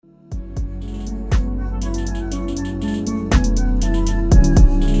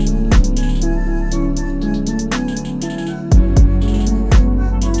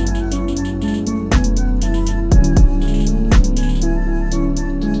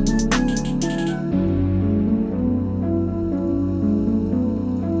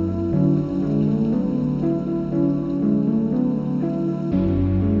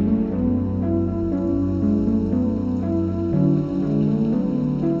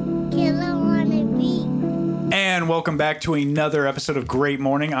And welcome back to another episode of Great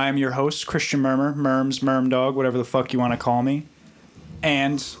Morning. I am your host, Christian Murmur, Merm Dog, whatever the fuck you want to call me.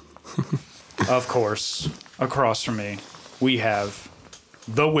 And, of course, across from me, we have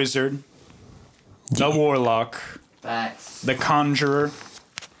the Wizard, the Warlock, Facts. the Conjurer,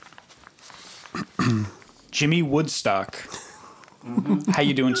 Jimmy Woodstock. Mm-hmm. How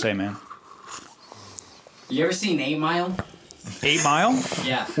you doing today, man? You ever seen 8 Mile? 8 Mile?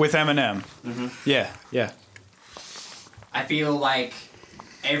 Yeah. With Eminem. Mm-hmm. Yeah. I feel like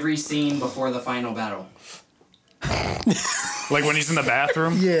every scene before the final battle. Like when he's in the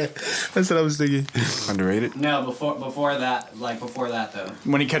bathroom? Yeah, that's what I was thinking. Underrated? No, before that though.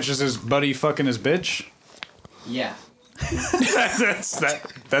 When he catches his buddy fucking his bitch? Yeah.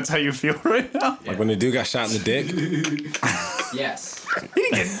 That's how you feel right now? Like when the dude got shot in the dick. Yes.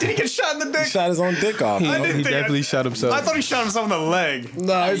 Did he get shot in the dick? He shot his own dick off. I didn't He think definitely shot himself. I thought he shot himself in the leg.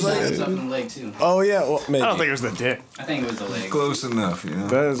 No, He he's shot like, himself in the leg too. oh yeah, well, maybe. I don't think it was the dick. I think it was the leg. Close enough, you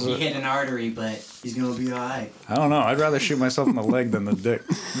know? He hit an artery, but he's gonna be alright. I don't know. I'd rather shoot myself in the leg than the dick.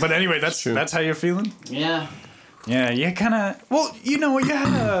 But anyway, that's how you're feeling? Yeah. Yeah, you kind of... Well, you know, you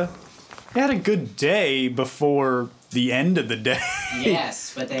had a good day before the end of the day.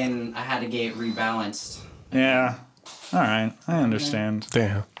 Yes, but then I had to get rebalanced. Yeah. All right. I understand.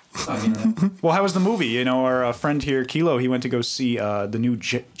 Damn. Well, how was the movie? You know, our friend here, Kilo, he went to go see the new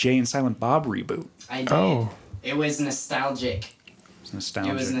Jay and Silent Bob reboot. I did. Oh. It was nostalgic. It's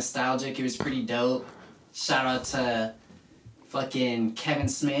nostalgic. It was nostalgic. It was pretty dope. Shout out to fucking Kevin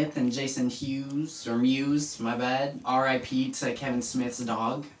Smith and Jason Hughes, or Muse, my bad. R.I.P. to Kevin Smith's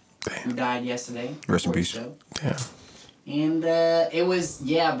dog, who died yesterday. Rest in peace. Damn. And it was,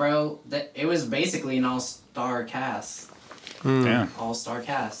 bro. It was basically an all-star cast. Yeah. All-star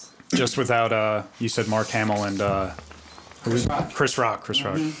cast. Just without, you said Mark Hamill and Chris Rock. Chris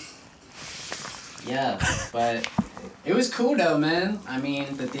Rock. Yeah, but it was cool though, man. I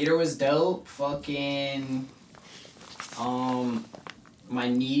mean, the theater was dope. Fucking, my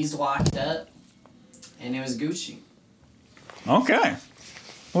knees locked up, and it was Gucci. Okay.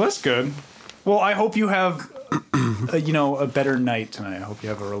 Well, that's good. Well, I hope you have, a better night tonight. I hope you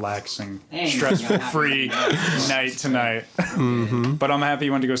have a relaxing, stressful-free night tonight. Mm-hmm. But I'm happy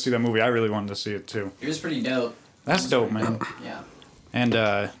you went to go see that movie. I really wanted to see it, too. It was pretty dope. That's dope, man. Yeah. And,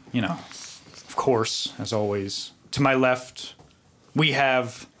 of course, as always, to my left, we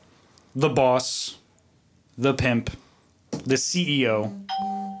have the boss, the pimp, the CEO,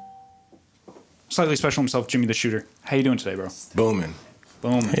 slightly special himself, Jimmy the Shooter. How you doing today, bro? booming.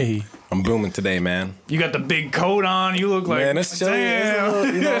 Boom. Hey. I'm booming today, man. You got the big coat on. You look like... Man, it's chilly.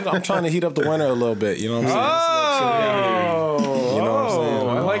 Damn. I'm trying to heat up the winter a little bit. You know what I'm saying? It's a little chilly out here. You know what I'm saying?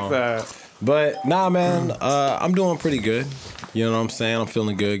 I like that. But nah, man, I'm doing pretty good. You know what I'm saying? I'm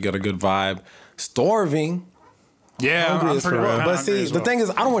feeling good. Got a good vibe. Starving. Yeah, Hungry I'm as pretty for well. real. But see, the thing is,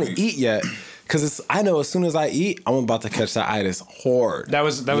 I don't want to eat yet. Because I know as soon as I eat, I'm about to catch that itis hard. That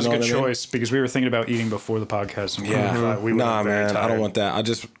was a good what I mean? choice because we were thinking about eating before the podcast. And we were Nah, very man, tired. I don't want that.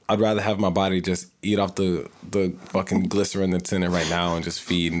 I'd rather have my body just eat off the fucking glycerin that's in it right now and just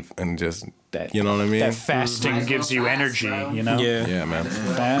feed and just, you know what I mean? That fasting gives you energy, you know? Yeah. Yeah, man.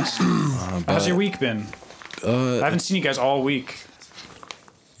 Fast. How's your week been? I haven't seen you guys all week.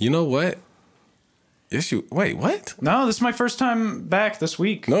 You know what? Wait, what? No, this is my first time back this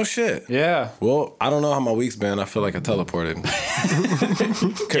week. No shit. Yeah. Well, I don't know how my week's been. I feel like I teleported.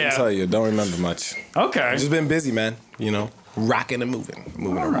 Couldn't tell you. Don't remember much. Okay. Just been busy, man. You know, rocking and moving.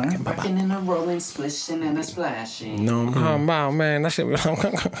 Moving and rocking. Bye-bye. Rocking and a rolling, splishing and a splashing. No, wow, man. That shit.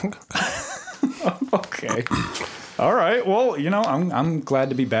 Okay. All right. Well, I'm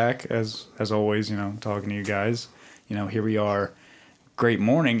glad to be back as always, talking to you guys. Here we are. Great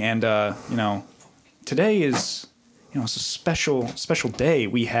morning. And, today is, it's a special day.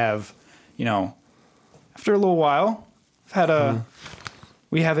 We have, after a little while,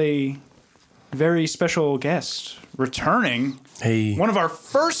 we have a very special guest returning. Hey. One of our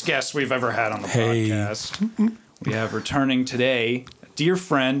first guests we've ever had on the podcast. We have returning today, a dear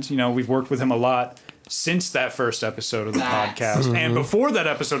friend. We've worked with him a lot since that first episode of the podcast. Mm-hmm. And before that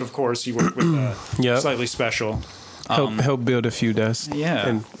episode, of course, he worked with Slightly Special. Help build a few desks.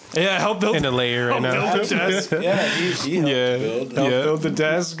 Yeah. Help build in a layer right now. Build the desk. Yeah, he helped Build the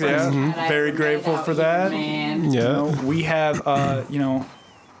desk. Yeah. Mm-hmm. Very grateful for that. Man. Yeah. We have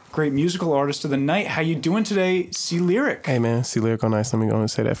great musical artist of the night. How you doing today, C Lyric? Hey man, C Lyric on Ice. Let me go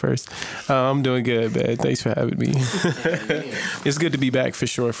and say that first. I'm doing good, man. Thanks for having me. It's good to be back for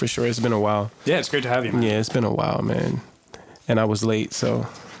sure. It's been a while. Yeah, it's great to have you, man. Yeah, it's been a while, man. And I was late, so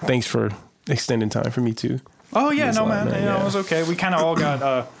thanks for extending time for me too. Oh yeah, It's no like, man, man, yeah. it was okay. We kind of all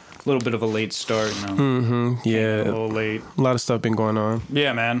got little bit of a late start, you know. Yeah, A little late. a lot of stuff been going on.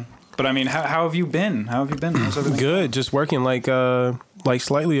 Yeah, man. But I mean, how have you been? How have you been? How's everything? Good, just working like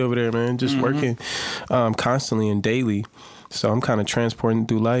slightly over there, man. Just working constantly and daily. So I'm kind of transporting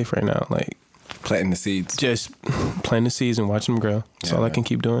through life right now, like Planting the seeds. just planting the seeds and watching them grow. That's Yeah, all I man. can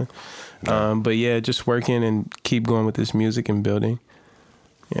keep doing. But yeah, just working and keep going with this music and building.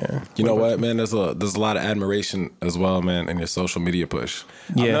 Yeah. You know what, man? There's a lot of admiration as well, man, in your social media push.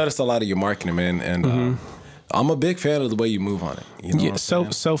 Yeah. I've noticed a lot of your marketing, man, and I'm a big fan of the way you move on it. You know Yeah, what I'm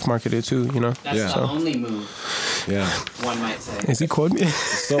saying? self marketed too, you know. That's Yeah. the only move, Yeah. one might say. Is he quoting me?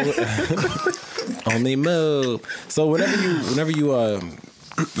 So only move. So whenever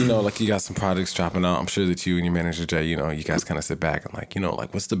you know, like you got some products dropping out, I'm sure that you and your manager Jay, you know, you guys kind of sit back and like, you know,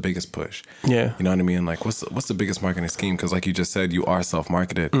 like what's the biggest push? Yeah. You know what I mean? Like what's the biggest marketing scheme? Because like you just said, you are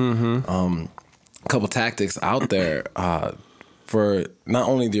self-marketed. A couple tactics out there for not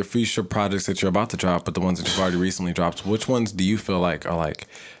only the future projects that you're about to drop, but the ones that you've already recently dropped. Which ones do you feel like are like,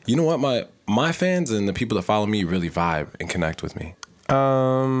 you know what, my fans and the people that follow me really vibe and connect with me?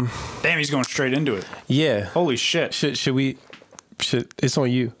 Damn, he's going straight into it. Yeah. Holy shit. Should we? It's on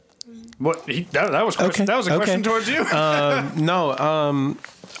you. What? That was question, Okay, that was a question okay. towards you. No.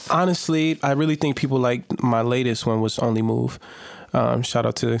 Honestly, I really think people like my latest one was Only Move. Shout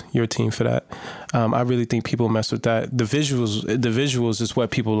out to your team for that. I really think people mess with that. The visuals is what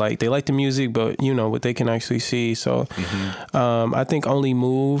people like. They like the music, but you know what they can actually see. So, I think Only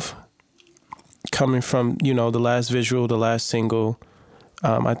Move, coming from, you know, the last visual, the last single,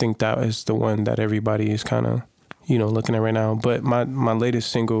 I think that is the one that everybody is kind of, you know, looking at right now. But my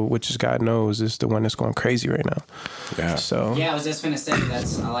latest single, which is God Knows, is the one that's going crazy right now. Yeah. So, Yeah, I was just finna say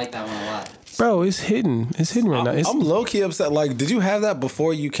I like that one a lot. bro, it's hidden. It's hidden right now. It's I'm low key upset. Like, did you have that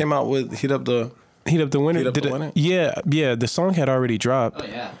before you came out with Heat Up the? Heat Up the Winter. Heat Up the Winter? Yeah. The song had already dropped, Oh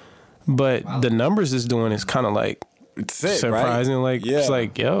yeah. but the numbers it's doing is kind of like It's sick, surprising. right? Like Yeah. it's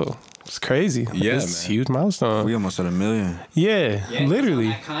like, yo, it's crazy. Yeah, It's a man. huge milestone. We almost at 1 million. Yeah, Yeah, literally.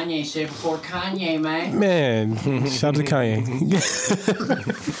 That Kanye shit before Kanye, man. Man, shout out to Kanye.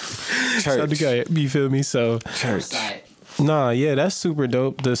 Shout out to Church. Kanye. You feel me? So, Church. Side. nah, yeah, that's super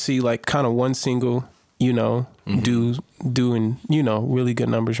dope to see like kind of one single, you know, doing, you know, really good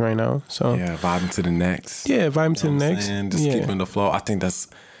numbers right now. So, Yeah, vibing to the next. yeah, vibe to the You know what I'm next. saying? Just Yeah. keeping the flow. I think that's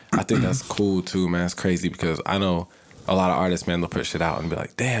cool too, man. It's crazy because I know a lot of artists, man, they'll put shit out and be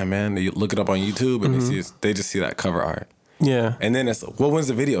like, damn, man, they look it up on YouTube and they just see that cover art. Yeah, And then it's, well, when's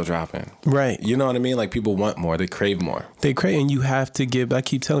the video dropping? right. You know what I mean? Like people want more, they crave more. They create, and you have to give. I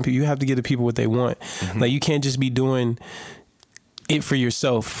keep telling people, you have to give the people what they want. Like you can't just be doing it for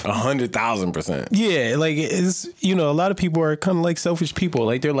yourself. 100,000%. Yeah, like it's, you know, a lot of people are kind of like selfish people.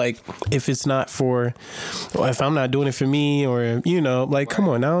 Like they're like, if it's not for, or if I'm not doing it for me, or you know, like come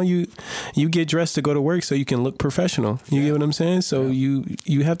on now, you get dressed to go to work so you can look professional. You get what I'm saying? So you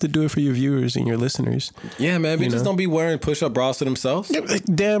have to do it for your viewers and your listeners. Yeah, man. Bitches know? don't be wearing push-up bras to themselves.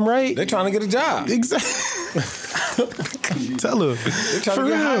 Damn right. They're trying to get a job. Exactly. Tell them. They're trying to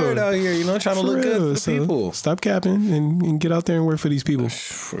get hired out here, you know, trying to look good for So people. stop capping and get out there and work for these people.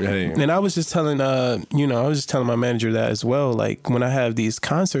 Hey. And I was just telling, my manager that as well. Like when I have these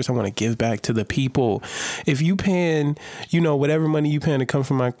concerts, I want to give back to the people. If you paying, you know, whatever money you paying to come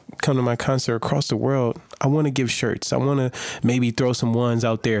to my concert across the world, I want to give shirts. I want to maybe throw some ones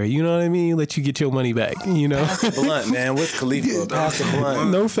out there. You know what I mean? Let you get your money back. You know, Blunt, man. What's Khalifa? Pass the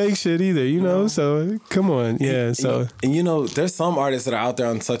blunt. no fake shit either. You know, so come on, yeah. So And you know, there's some artists that are out there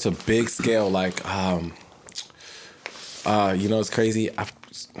on such a big scale, like, you know, it's crazy.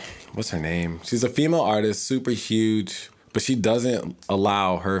 What's her name? She's a female artist, super huge, but she doesn't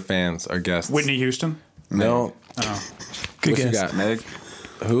allow her fans or guests. Whitney Houston. No. good What you guess. got? Meg,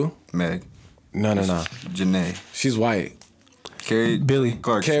 Who? Meg, No. Janae, She's white. Carrie, Billy.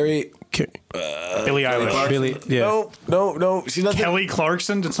 Clark, Carrie. Billie Eilish. Billy, yeah. No. She doesn't. Kelly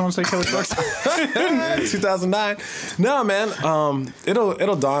Clarkson. Did someone say Kelly Clarkson? 2009. No, man.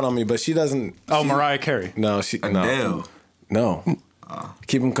 It'll dawn on me, but she doesn't. Oh, Mariah Carey. No, Adele. No.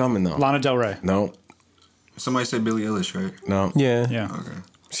 Keep them coming though. Lana Del Rey. No. Somebody said Billie Eilish, right? No. Yeah. Yeah. Okay.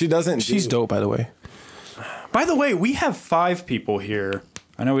 She doesn't. She's dope, by the way. By the way, we have 5 people here.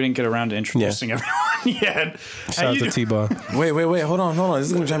 I know we didn't get around to introducing everyone yet. How Shout out you to do- T-Ball. Wait. Hold on. This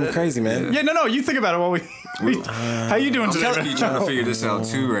is gonna drive me crazy, man. Yeah, no. You think about it while we how you doing today? I'm trying to figure this out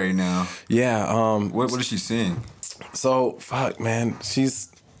too right now. Yeah. What is she saying? So fuck, man. She's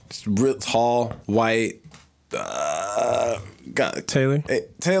real tall, white. Taylor.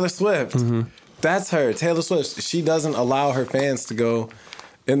 Taylor Swift. That's her. Taylor Swift. She doesn't allow her fans to go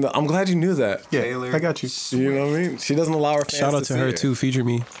And I'm glad you knew that. Yeah, Taylor I got you. You know what I mean? She doesn't allow her fans Shout out to see her too. Feature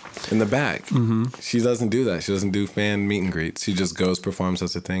me. in the back. Mm-hmm. She doesn't do that. She doesn't do fan meet and greets. She just goes, performs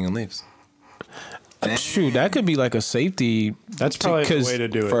as a thing, and leaves. Shoot, that could be like a safety. That's probably the 'cause way to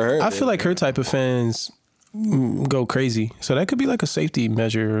do it. For her, I feel like her type of fans go crazy. So that could be like a safety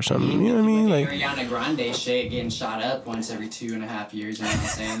measure or something. You know what I mean? Like, Ariana Grande shit getting shot up once every 2.5 years. You know what I'm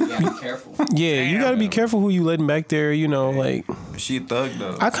saying? You gotta be careful. yeah, you got to be careful who you letting back there. You know, like She a thug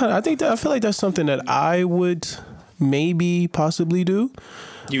though. I feel like that's something that I would maybe possibly do.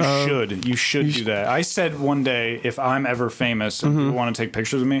 You should do that. I said one day, if I'm ever famous and people want to take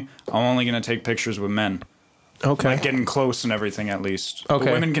pictures of me, I'm only going to take pictures with men. Okay. Like getting close and everything, at least. Okay.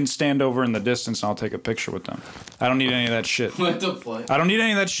 The women can stand over in the distance and I'll take a picture with them. I don't need any of that shit. What the fuck? I don't need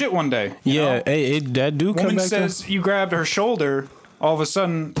any of that shit one day. you Yeah, know? hey, that do come Woman back. says you grabbed her shoulder, all of a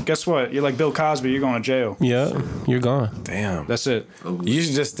sudden, guess what? You're like Bill Cosby, you're going to jail. Yeah, you're gone. damn. That's it. You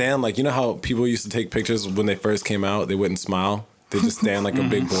should just stand like, you know how people used to take pictures when they first came out? They wouldn't smile. They just stand like a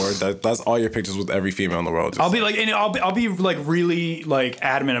big board. That's all your pictures with every female in the world. Just I'll be like, and I'll be like really like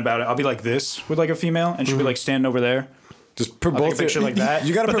adamant about it. I'll be like this with like a female, and she'll be like standing over there. just put I'll take a both picture like that.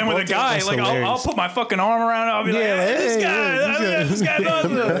 You got to but put then with a both guy, That's like I'll hilarious. put my fucking arm around it. I'll be like, Yeah, hey, this hey, guy, yeah, this guy's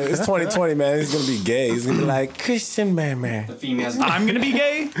awesome. It's 2020, man. He's gonna be gay. He's gonna be like Christian man. The females. I'm gonna be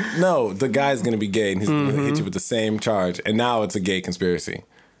gay. No, the guy's gonna be gay, and he's gonna hit you with the same charge. And now it's a gay conspiracy.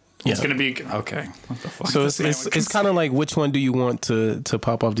 It's gonna be okay. What the fuck? So This man would it's kind of like, which one do you want to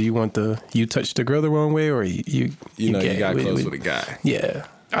pop off? Do you want you touch the girl the wrong way, or you You know, gay? you got close with a guy. Yeah.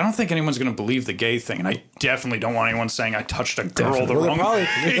 I don't think anyone's gonna believe the gay thing, and I definitely don't want anyone saying I touched a girl the Well, wrong way.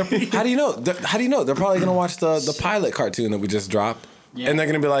 how do you know? How do you know? They're probably gonna watch the pilot cartoon that we just dropped, and they're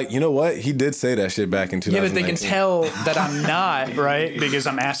gonna be like, you know what? He did say that shit back in 2019. Yeah, but they can tell that I'm not, right? Because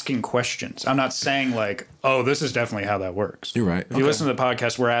I'm asking questions. I'm not saying like, oh, this is definitely how that works. You're right. If you listen to the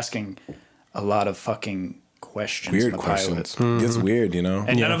podcast, we're asking a lot of fucking questions. Weird in the questions. pilot. It's weird, you know.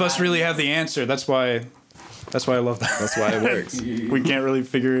 And none of us really have the answer. That's why I love that. That's why it works. We can't really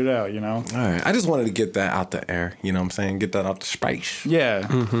figure it out, you know? All right. I just wanted to get that out the air. You know what I'm saying? Get that out the space. Yeah.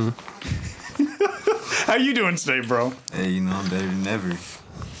 How you doing today, bro? Hey, you know I'm better than ever.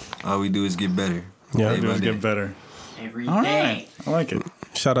 All we do is get better. Yeah. Day Do by is day. get better. Every All day. right. I like it.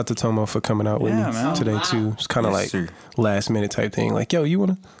 Shout out to Tomo for coming out with Yeah, me man. today Oh, wow. too. It's kind of Yes, like sir. last minute type thing. Like, yo, you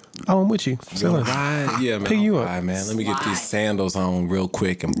wanna? Oh, I'm with you. Go So, ride. Yeah, man. Pick you I'll up. ride, man. Let me get these Slide. sandals on real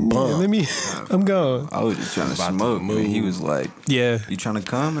quick and bump. let me. I'm going. I was just trying to About to smoke, move. man. He was like, Yeah. "You trying to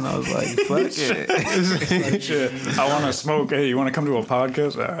come?" And I was like, "Fuck it." Shit. I want to smoke. Hey, you want to come to a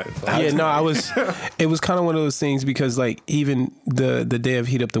podcast? All right. fine. Yeah, no, I was. It was kind of one of those things because, like, even the day of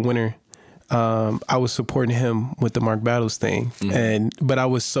Heat Up the Winter, I was supporting him with the Mark Battles thing, but I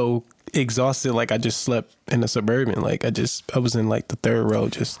was so exhausted, like I just slept in the Suburban, like I was in like the third row,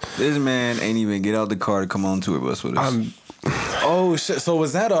 just. This man ain't even get out the car to come on tour bus with us. Oh shit! So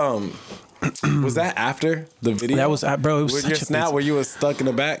was that was that after the video? That was, bro. It was with your such a snap where you was stuck in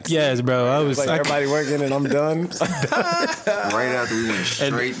the back. Yes, bro. I was Like like, everybody working and I'm done. right after we went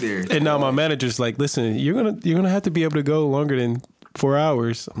straight there. and now my manager's like, listen, you're gonna have to be able to go longer than 4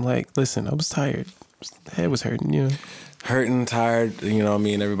 hours. I'm like, listen, I was tired. Head was hurting, you know. Hurting, tired. You know what I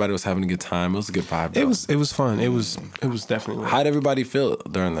mean? Everybody was having a good time. It was a good vibe. Though. It was fun. It was definitely. How'd everybody feel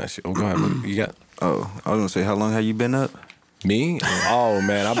during that shit? Oh, go ahead. What you got? Oh, I was gonna say, how long have you been up? Me? Oh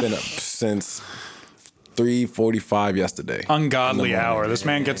man, I've been up since 3:45 yesterday. Ungodly hour. This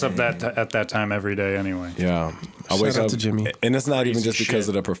man gets up at that time every day anyway. Yeah. I Shout wake out up to Jimmy. and it's not even Piece just of because shit.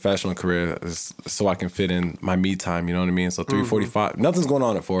 of the professional career. It's so I can fit in my me time. You know what I mean? So 3:45. Nothing's going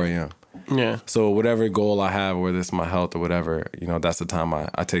on at 4 a.m. Yeah. So whatever goal I have, whether it's my health or whatever, you know, that's the time I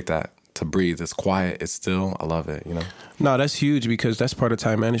take that to breathe. It's quiet. It's still. I love it. You know. No, that's huge because that's part of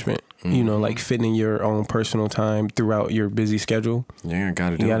time management. You know, like fitting your own personal time throughout your busy schedule. Yeah, I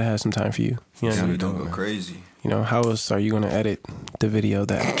gotta do You gotta it. have some time for you. You know, Gotta do Don't it, go man. crazy. you know, how else are you gonna edit the video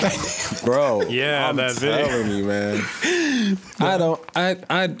that? Bro. Yeah, I'm that video. telling you, man. I don't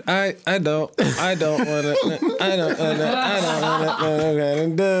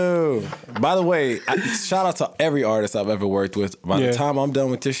wanna do. By the way, shout out to every artist I've ever worked with. By Yeah. the time I'm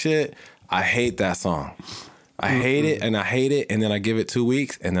done with this shit, I hate that song. I hate it and I hate it, and then I give it 2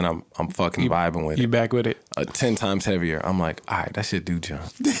 weeks, and then I'm fucking vibing with You it. back with it? 10 times heavier. I'm like, all right, that shit do jump.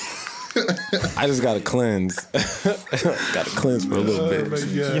 I just gotta cleanse. Gotta cleanse for a little bit.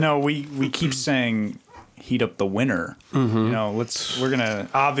 You know, we keep saying heat up the winter. You know, we're gonna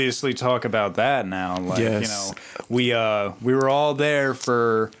obviously talk about that now. Like, Yes. you know, we were all there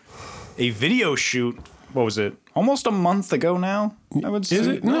for a video shoot what was it? Almost a month ago now. I would say. Is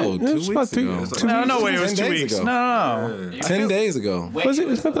it? No, It's 2 about weeks ago. No, wait, it was 10 2 days weeks. ago. No. 10 days ago. Wait, Was it? It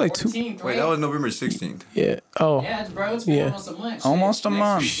was maybe like 2. 14th, Wait, right? that was November 16th. Yeah. Oh. Yeah, bro, it's been Yeah. almost a month. Almost a Next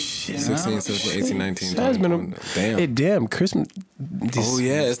month. week. 16, 17, 18, 19. That's been 20. Damn. Damn, Christmas. Oh,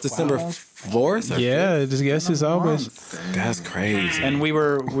 yeah. It's December 4th? Yeah, I just guess it's always. That's crazy. And we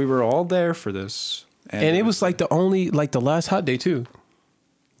were all there for this. And it was like the last hot day too.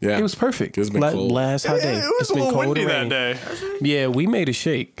 Yeah. It was perfect. It's been cold. Last hot day. It was It's a been little cold windy and that rainy. day. Yeah, we made a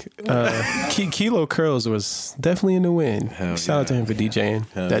shake. Kilo Curls was definitely in the win. Hell Shout out to him for DJing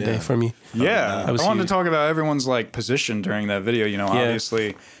that day for me. Yeah, That was I wanted huge. to talk about everyone's like position during that video. You know, Yeah.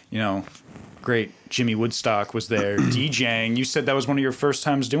 obviously, you know, great Jimmy Woodstock was there DJing. You said that was one of your first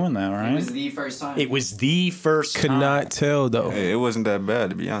times doing that, It right? was the first time. It was the first Could time. not tell though. Hey, it wasn't that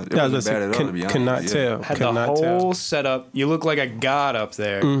bad to be honest. It Yeah, I was wasn't gonna bad say, at all to be honest. could not Yeah. tell. Had Could the not whole tell. setup. You look like a god up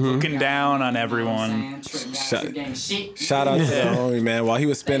there, looking down on everyone. Shout out to the homie, man. While he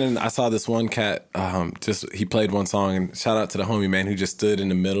was spinning, I saw this one cat. He played one song, and shout out to the homie, man, who just stood in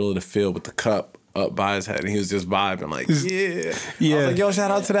the middle of the field with the cup up by his head, and he was just vibing like, yeah. I was like, yo, shout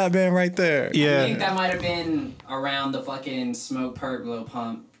out to that man right there. I think Yeah. that might have been around the fucking smoke perk blow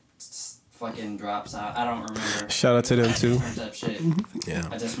pump fucking drops out. I don't remember. Shout out to them too. Turns up shit. Yeah.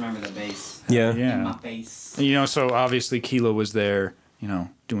 I just remember the bass. Yeah. Yeah. In my face. You know, so obviously Kilo was there, you know,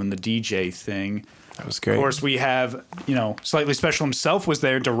 doing the DJ thing. That was great. Of course, we have, you know, Slightly Special himself was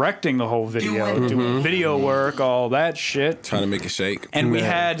there directing the whole video, doing video work, all that shit. Trying to make it shake. And we Man.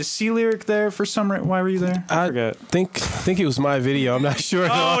 had C-Lyric there for some reason. Why were you there? I forget. think it was my video. I'm not sure.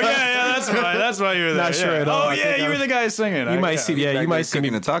 Oh, yeah, that's right. That's why you were there. Not sure yeah. at all. Oh, I yeah, think you I- were the guy singing. You might see. Yeah, you might see me.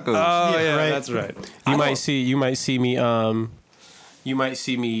 cooking the tacos. Oh, yeah, right. that's right. You might see. You might see me. You might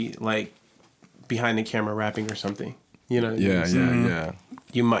see me like behind the camera rapping or something. You know. Yeah, yeah.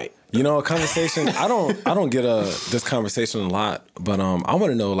 You might. You know, a conversation. I don't get this conversation a lot, but I want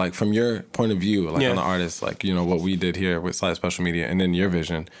to know, like, from your point of view, like Yeah. on the artist, like, you know, what we did here with Slight Special Media, and then your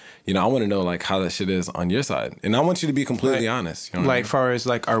vision. You know, I want to know like how that shit is on your side, and I want you to be completely honest. You know what I Like, mean? far as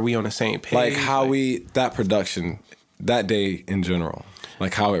like, are we on the same page? Like how that production that day in general,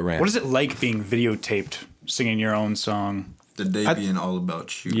 like how it ran. What is it like being videotaped singing your own song? The day being all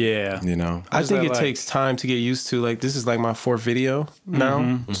about you. Yeah. You know, I is think that it like? takes time to get used to. Like, this is like my 4th video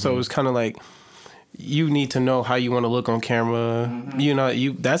now, so it's kind of like you need to know how you want to look on camera. You know,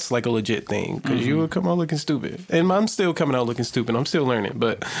 that's like a legit thing because you will come out looking stupid, and I'm still coming out looking stupid. I'm still learning,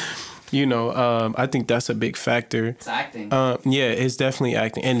 but you know, I think that's a big factor. It's acting. Yeah, it's definitely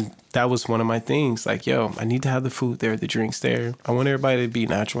acting, and that was one of my things. Like, yo, I need to have the food there, the drinks there. I want everybody to be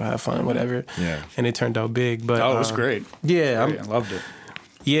natural, have fun, whatever. Yeah. And it turned out big, but Oh, it was great. Yeah, Great. I loved it.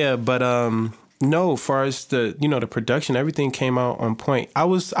 yeah, but no, as far as the the production, everything came out on point. I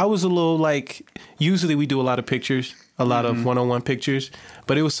was a little like, usually we do a lot of pictures, a lot of one-on-one pictures,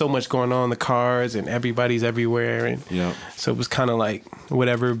 but it was so much going on, the cars and everybody's everywhere, and Yeah. so it was kind of like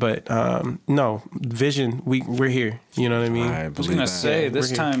whatever. But no, vision, we're here. You know what I mean? I I was believe gonna that. say this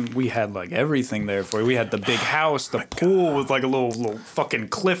we're time we had like everything there for you. We had the big house, the pool with like a little fucking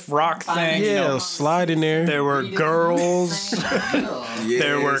cliff rock thing. Yeah, You know, slide in there. there were girls.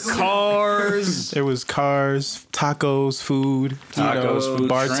 There were cars. There was cars, tacos, food, Tacos, food,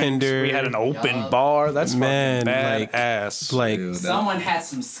 bartender. drinks. We had an open Yup. bar. That's Man, fucking like- badass. like. Someone had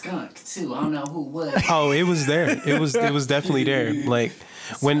some skunk too. I don't know who would. Oh, it was there. It was definitely there. Like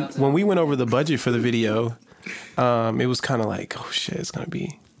when we went over the budget for the video, it was kind of like, oh shit, it's gonna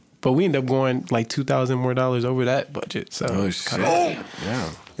be. But we ended up going like $2,000 more over that budget. So Oh it's shit. kinda Yeah.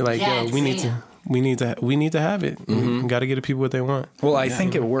 like, Yeah, yo, we need to have it. We got to get the people what they want. Well, I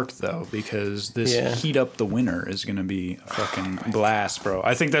think it worked though because this Yeah. heat up the winter is going to be a fucking blast, bro.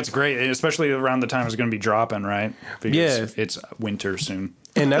 I think that's great, especially around the time it's going to be dropping, right? Because Yeah. it's winter soon.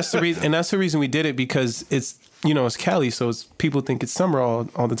 And that's the reason. And that's the reason we did it, because it's it's Cali, so it's, people think it's summer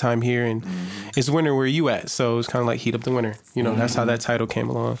all the time here, and it's winter where you at. So it's kind of like heat up the winter. That's how that title came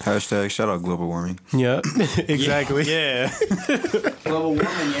along. Hashtag shout out global warming. Yeah, exactly. Yeah. Global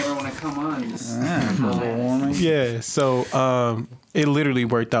warming, you ever want to come on? Just Global warming. Yeah, so it literally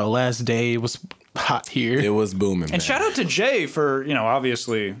worked out. Last day it was hot here. It was booming. And shout out to Jay for,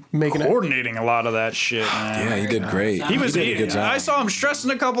 obviously Making it- coordinating a lot of that shit, man. Yeah, he did great. He was did a good job. I saw him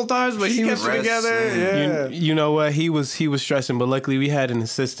stressing a couple times, but he kept it together. Yeah. You know what? He was stressing, but luckily we had an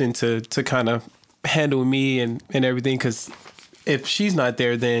assistant to kind of handle me and everything, because if she's not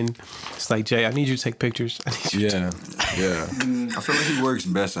there, then it's like, Jay, I need you to take pictures. I need you Yeah. Yeah. I feel like he works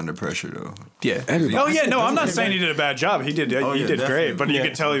best under pressure though. yeah. Everybody. Oh yeah, no, I'm not saying he did a bad job. He did. Oh, he yeah, did great, definitely. but you Yeah.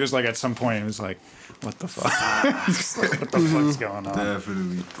 could tell he was like at some point he was like, what the fuck? What the fuck's going on?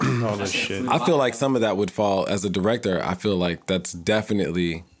 Definitely. All this shit. I feel like some of that would fall as a director. I feel like that's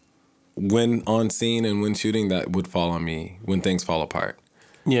definitely when on scene and when shooting that would fall on me when things fall apart.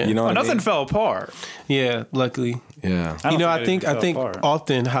 Yeah. You know what I Nothing mean? fell apart. Yeah, luckily. Yeah. I don't I think it fell I think apart.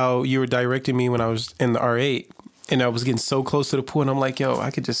 often how you were directing me when I was in the R8 and I was getting so close to the pool and I'm like, yo,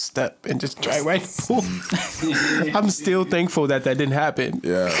 I could just step and just drive right in the pool. I'm still thankful that didn't happen.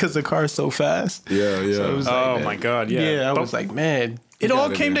 Yeah. Because the car's so fast. Yeah, yeah. So it was Oh like, my god, yeah. Yeah, I But was like, man. it all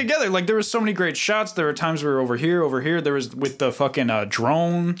gotta came be. together. Like there was so many great shots. There were times we were over here. There was with the fucking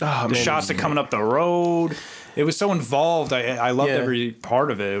drone. Oh, the man, shots it was that coming up the road. It was so involved. I loved Yeah. every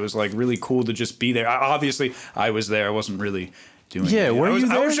part of it. It was like really cool to just be there. Obviously, I was there. I wasn't really doing. Yeah, anything. were I was, you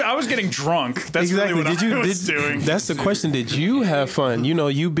I was, there? I was getting drunk. That's Exactly. really what Did you? I was doing. That's the question. Did you have fun? You know,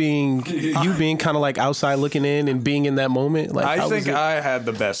 you being kind of like outside looking in and being in that moment. Like, I how think was it? I had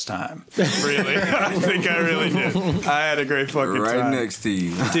the best time. Really, I think I really did. I had a great fucking Right time. next to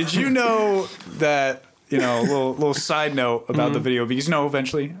you. Did you know that? You know, a little side note about the video because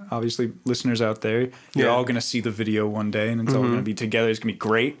eventually, obviously, listeners out there, you're Yeah. all gonna see the video one day, and it's all gonna be together. It's gonna be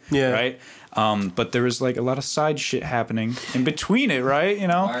great, Yeah. right? But there was like a lot of side shit happening in between it, right? You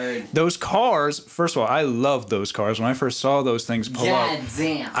know, Word. those cars. First of all, I loved those cars. When I first saw those things pull up, God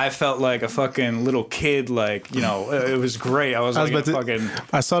damn. I felt like a fucking little kid. Like, you know, it was great. I was like, about to- fucking.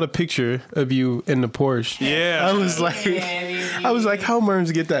 I saw the picture of you in the Porsche. Yeah. I was like, how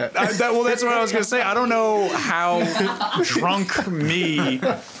Merms get that? Well, that's what I was gonna say. I don't know how drunk me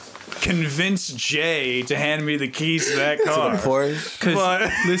convinced Jay to hand me the keys to that car. Porsche.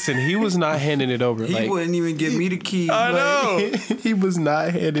 But Listen, he was not handing it over. He Like, wouldn't even give me the keys. I know. he was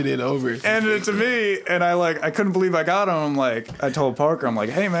not handing it over. And it to me, and I couldn't believe I got him. I'm like, I told Parker, I'm like,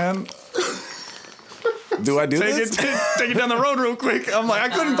 hey man, Do I do take this? it down the road real quick. I'm like, I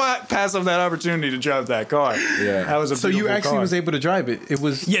couldn't pass up that opportunity to drive that car. Yeah. That was a So you beautiful actually car. was able to drive it. It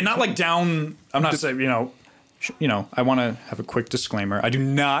was Yeah, not like down. I'm not saying, I want to have a quick disclaimer. I do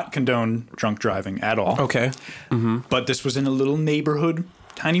not condone drunk driving at all. okay. But this was in a little neighborhood,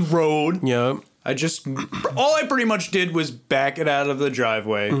 tiny road. Yeah. All I pretty much did was back it out of the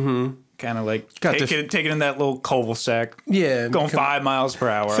driveway. Kind of like Got take to- it in that little cul-de-sac. Yeah. Going 5 miles per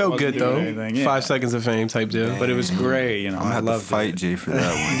hour. I Felt wasn't good doing though. anything, yeah. 5 seconds of fame type deal. But it was great, I'm I gonna have to loved fight it. Jay for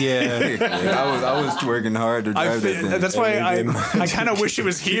that one. Yeah. I was working hard to drive that thing. That's why I kind of wish it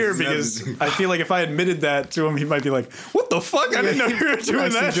was here because I feel like if I admitted that to him, he might be like, "What the fuck? I didn't know you were doing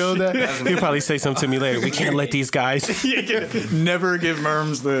Actually that." drove shit." that. He'll probably say something to me later. We can't let these guys. You can never give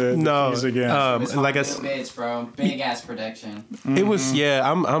Merms the No. keys again. It's Like I hard s- to bitch, bro. Big ass production. It was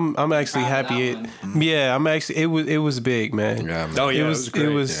I'm actually Proud of happy. that Yeah, I'm actually it was big, man. Yeah, man. Oh, yeah, it was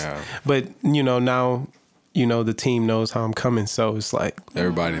great. Yeah. but now the team knows how I'm coming, so it's like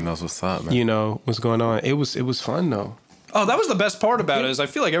Everybody knows what's up, man. what's going on. It was fun though. Oh, that was the best part about it. Is I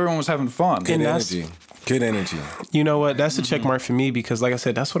feel like everyone was having fun. Good And that's- energy. Good energy. You know what? That's a check mark for me because, like I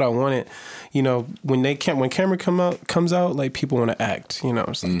said, that's what I wanted. When camera comes out, like people want to act.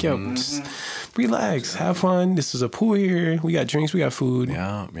 It's like, yo, just relax, have fun. This is a pool here. We got drinks, we got food.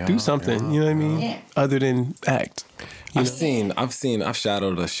 Yeah, Do something. You know what I mean? Yeah. Other than act. I've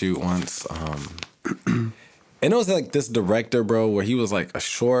shadowed a shoot once. And it was like this director, bro, where he was like a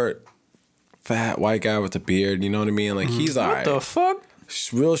short, fat white guy with a beard. You know what I mean? Like he's all right. The fuck?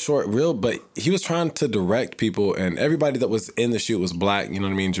 Real short, but he was trying to direct people, and everybody that was in the shoot was black, you know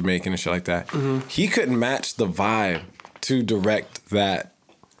what I mean, Jamaican and shit like that. He couldn't match the vibe to direct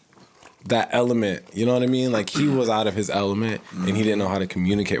that element, you know what I mean? Like he was out of his element, and he didn't know how to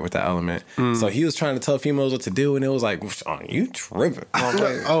communicate with that element. So he was trying to tell females what to do, and it was like, oh, you tripping.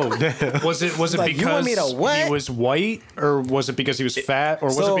 Oh, damn. Was it Like, you want because me to what? he was white, or was it because he was fat, or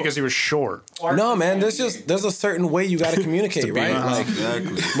was So- it because he was short? No, man, there's a certain way you got to communicate, right? Like,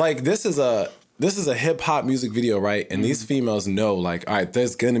 Exactly. like this is a hip hop music video, right? And these females know, like, all right,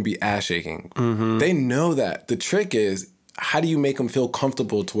 there's gonna be ass shaking. They know that. The trick is, how do you make them feel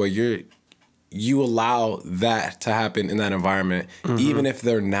comfortable to where you allow that to happen in that environment, even if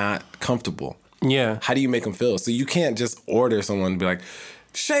they're not comfortable? Yeah. How do you make them feel? So you can't just order someone to be like,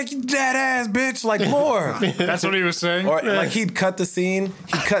 shake that ass, bitch, like more. That's what he was saying. Or like he'd cut scene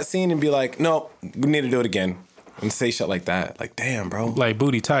and be like, no, we need to do it again. And say shit like that. Like, damn, bro. Like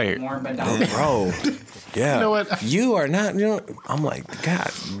booty tired. More badonk. Bro. Yeah. You know what? You are not, I'm like,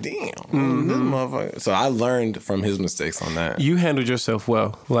 God damn. This motherfucker. So I learned from his mistakes on that. You handled yourself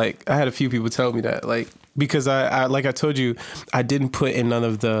well. Like I had a few people tell me that. Like because I like I told you, I didn't put in none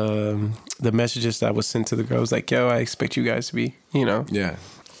of the messages that was sent to the girls. Like, yo, I expect you guys to be, Yeah.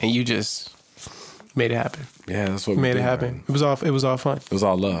 and you just made it happen. Yeah, that's what we Made do, it happen. man. It was all fun. It was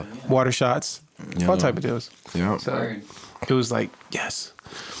all love. Water shots. all type of deals. Yeah. So Word. it was like, yes.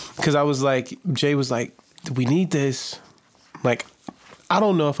 Because I was like, Jay was like, we need this. Like, I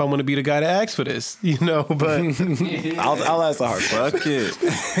don't know if I want to be the guy to ask for this, you know, but I'll ask the hard question. Fuck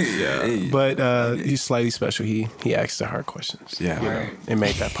it. Yeah. Hey. but he's slightly special. He asked the hard questions. Yeah. Word. It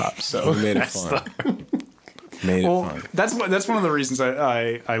made that pop. So We made it fun. Made it Well, fun. that's one of the reasons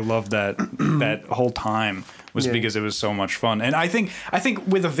I love that that whole time was Yeah. because it was so much fun. And I think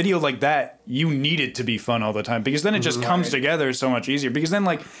with a video like that, you need it to be fun all the time because then it just comes together so much easier. Because then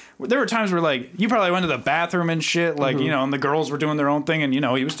like there were times where like you probably went to the bathroom and shit, like you know, and the girls were doing their own thing, and you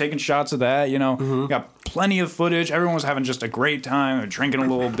know he was taking shots of that. You know, got plenty of footage. Everyone was having just a great time, drinking a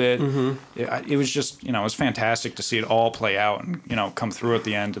little bit. It was just it was fantastic to see it all play out and come through at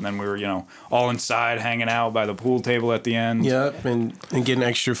the end. And then we were all inside hanging out by the pool table at the end. yep, and getting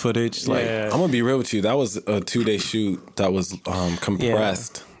extra footage. Like Yeah. I'm gonna be real with you. That was a 2-day shoot that was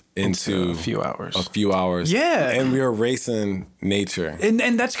compressed into a few hours. A few hours. Yeah. And we were racing nature.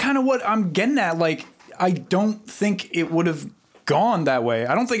 And that's kind of what I'm getting at. Like, I don't think it would have gone that way.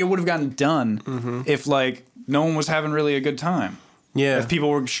 I don't think it would have gotten done if like no one was having really a good time. Yeah. If people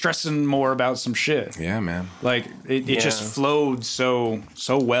were stressing more about some shit. Yeah, man. Like it just Yeah. flowed so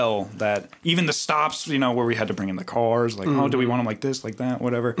well that even the stops, where we had to bring in the cars, like, oh, do we want them like this, like that,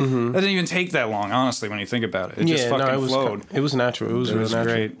 whatever. That didn't even take that long, honestly, when you think about it. It just fucking it was flowed. It was natural. It was It real was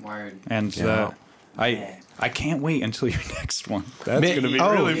natural. great. Word. And Yeah. I can't wait until your next one. That's Man, gonna be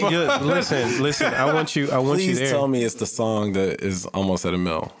really fun. yeah, listen. I want you Please there. tell me it's the song that is almost at a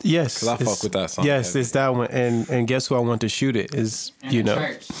mill. Yes, 'Cause I fuck it's- with that song Yes, heavy. it's that one. And guess who I want to shoot it is In the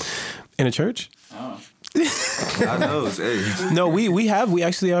church. in a church. Oh. I know. Hey. No, we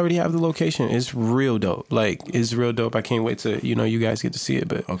actually already have the location. It's real dope. Like it's real dope. I can't wait to you guys get to see it.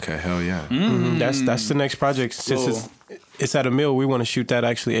 But Okay, hell yeah. that's the next project. Since it's at a mill, we want to shoot that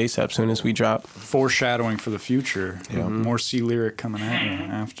actually ASAP soon as we drop. Foreshadowing for the future. More C Lyric coming at you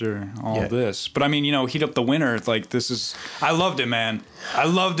after all Yeah. this. But I mean, Heat Up the Winter. Like this is. I loved it, man. I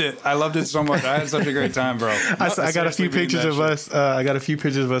loved it. I loved it so much. I had such a great time, bro. I got a few pictures of us. I got a few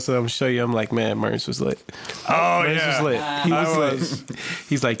pictures of us. So I'm gonna show you. I'm like, man, Merns was lit. Oh Merns yeah. was lit. He was lit.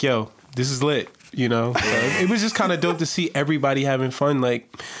 He's like, yo, this is lit. So it was just kind of dope to see everybody having fun. Like,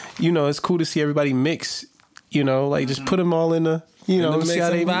 it's cool to see everybody mix. Like just put them all in the, the see mix how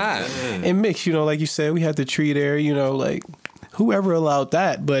they and vibe. and mix. Like you said, we had the tree there. Like whoever allowed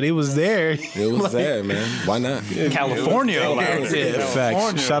that, but it was there. It was there, man. Why not? California allowed it. Yeah,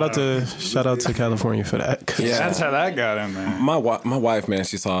 facts. Shout out to California for that. 'Cause Yeah. That's how that got in there. My wife, man,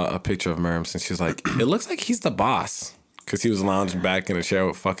 she saw a picture of Merms and she's like, it looks like he's the boss. Because he was lounging back in a chair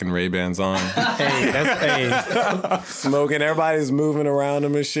with fucking Ray-Bans on. Hey, Smoking. Everybody's moving around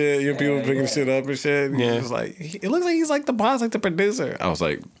him and shit. People picking shit up and shit. Yeah. He was like, it looks like he's like the boss, like the producer. I was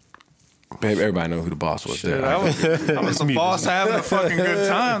like, babe, everybody know who the boss was there. I was the boss having a fucking good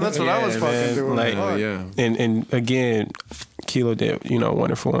time. That's what I was fucking man. doing. Like, Oh, yeah. and again, Kilo did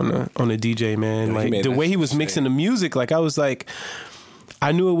wonderful on the DJ, man. Yeah, he Like made the that way he shit was mixing sick. the music, like I was like,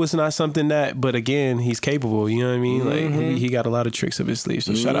 I knew it was not something but again, he's capable. You know what I mean? Like he got a lot of tricks up his sleeve.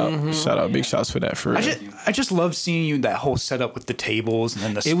 So shout out, big shouts for that. For real. I just love seeing you that whole setup with the tables and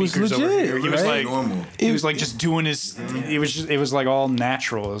then the It was speakers over legit, here. He was right? like Normal. he was like just doing his. It was like all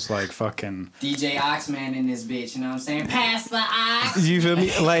natural. It was like fucking. DJ Oxman in this bitch, you know what I'm saying? Pass the ox. You feel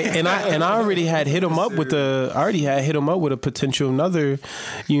me? Like, and I already had hit him up with a potential another,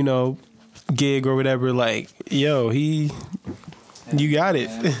 gig or whatever. Like, yo, you got it.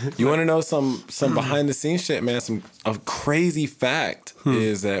 You want to know some behind the scenes shit, man? A crazy fact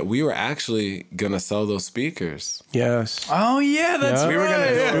is that we were actually gonna sell those speakers. Yes. Oh yeah, that's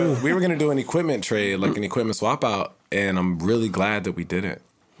Yeah. We were gonna do an equipment trade, like an equipment swap out, and I'm really glad that we did it.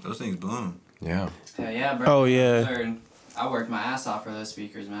 Those things blown. Yeah. Hell yeah, bro. Oh, yeah. Third. I worked my ass off for those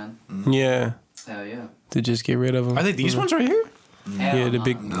speakers, man. Yeah. Hell yeah. To just get rid of them. Are they these ones right here? Hell Yeah, the no.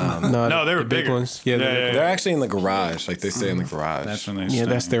 big. No, they were the big bigger. ones. Yeah, Yeah, They're actually in the garage. Like they stay in the garage. That's when they. yeah,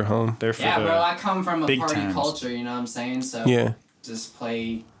 that's their home. They're for Yeah, the. bro. I come from a big party times. culture, you know what I'm saying? So Yeah. just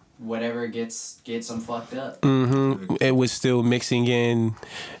play whatever gets them fucked up. It was still mixing in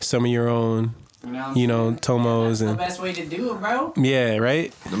some of your own, You know what I'm saying? Tomos That's the and best way to do it, bro. yeah,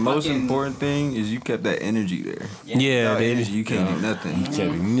 right. The most Fucking- important thing is you kept that energy there. Yeah, Without the energy, you can't do nothing. Can't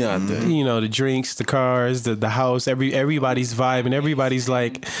do nothing. the drinks, the cars, the house, everybody's vibe, and everybody's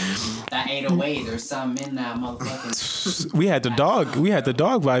like, That 808 or something in that motherfucking. we had the dog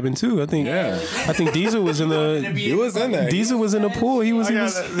vibing too. I think Diesel was in the He was in there. Diesel was in the pool. He was I in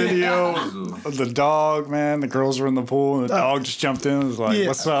got the that video of the dog, man. The girls were in the pool and the dog just jumped in. It was like, Yeah.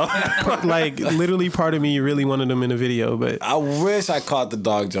 what's up? like literally part of me really wanted them in the video, but I wish I caught the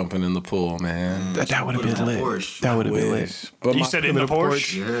dog jumping in the pool, man. that would have been lit. Porsche. That would have been lit. But You said in the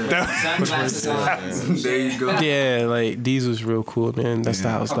Porsche? Sunglasses on. There you go. Yeah, like these was real cool, man. That's the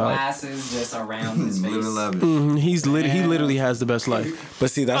house dog. Glasses just around his face. Living lavish. He literally has the best life.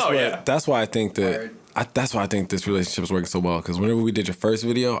 But see, that's Oh, what yeah. that's why I think that Word. that's why I think this relationship is working so well. Because whenever we did your first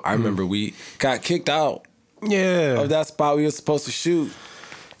video, I remember we got kicked out Yeah. of that spot we were supposed to shoot,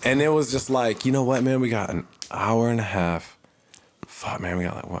 and it was just like, you know what, man, we got an hour and a half. Fuck, man, we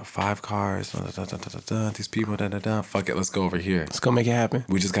got like what, 5 cars? These people, fuck it, let's go over here. Let's go make it happen.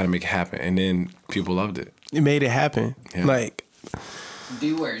 We just gotta make it happen, and then people loved it. It made it happen. Yeah. Like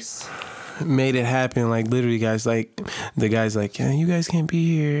Do worse. made it happen. Like literally, guys. Like the guy's like, yeah, you guys can't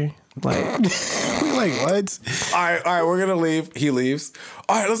be here. Like, we like what? All right, we're gonna leave. He leaves.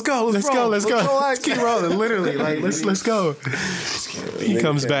 All right, let's go. Let's Go. Let's keep rolling. Literally, like let's go. He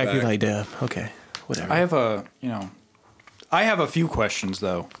comes back. You're like, damn. Okay, whatever. I have a few questions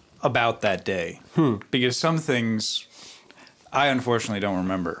though about that day because some things I unfortunately don't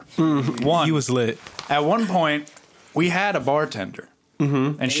remember. One, He was lit. at one point we had a bartender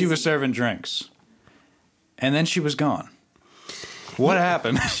and she was serving drinks, and then she was gone. What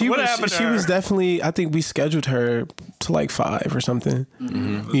happened? She what was, happened? to she her? was definitely. I think we scheduled her to like 5 or something.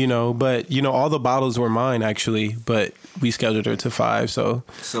 You know, but you know, all the bottles were mine actually, but we scheduled her to 5. So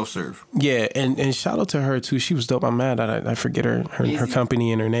Self-serve. yeah, and shout out to her too. She was dope. I'm mad that I forget her Izzy.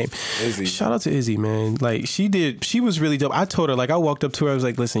 company and her name. Izzy. Shout out to Izzy, man. Like she was really dope. I told her, like I walked up to her, I was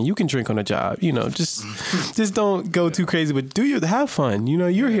like, listen, you can drink on the job, you know, just don't go too crazy, but have fun. You know,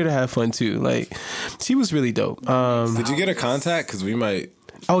 you're here to have fun too. Like she was really dope. Did you get a contact? Because we might.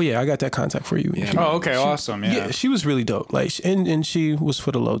 Oh yeah, I got that contact for you. Yeah. Oh, okay, awesome. Yeah. Yeah, she was really dope. Like, and she was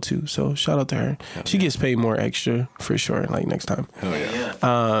for the low too. So shout out to her. She gets paid more extra for sure. Like next time. Hell yeah.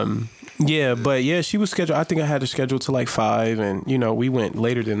 Yeah. Yeah, but yeah, she was scheduled. I think I had her scheduled to like 5, and you know we went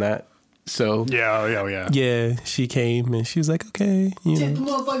later than that. So Yeah. yeah, she came and she was like, okay, you Tip the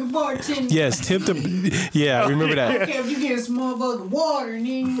know. motherfucking bartender. Yes, tip the. Yeah, I remember I don't that. care if you get some motherfucking water,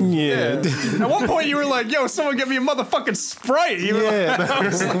 nigga. Yeah, At one point you were like, "Yo, someone get me a motherfucking Sprite." You were yeah.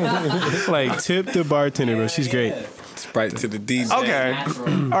 Like tip the bartender, bro. She's great. Sprite to the DJ. like, okay.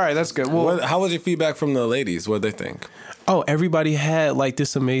 Natural. All right, that's good. Well, How was your feedback from the ladies? What did they think? Oh, everybody had like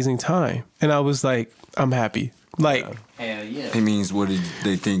this amazing time, and I was like, I'm happy. Like. Hell yeah. It means what did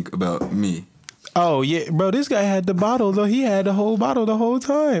they think about me? Oh yeah, bro. This guy had the bottle though. He had the whole bottle the whole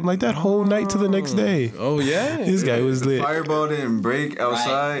time, like that whole night to the next day. Oh yeah. This guy was lit. Fireball didn't break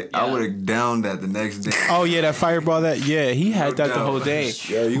outside. yeah. I would have downed that the next day. Oh yeah, that fireball. He had that the whole day.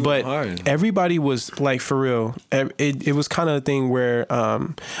 Yeah, you But went hard. everybody was like for real. It was kind of a thing where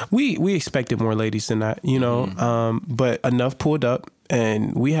we expected more ladies than that, you know. But enough pulled up.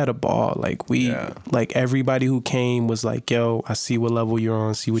 And we had a ball. Like like everybody who came was like, "Yo, I see what level you're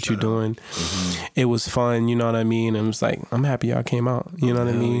on. See what you're doing." It was fun. You know what I mean? And it was like, I'm happy y'all came out. You know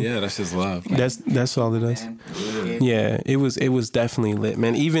what I mean? Yeah, that's just love. That's all it is. Man. Yeah, it was definitely lit,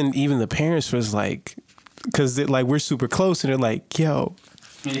 man. Even the parents was like, because like we're super close, and they're like, "Yo,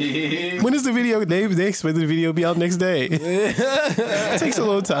 when is the video?" They expect the video to be out next day. It takes a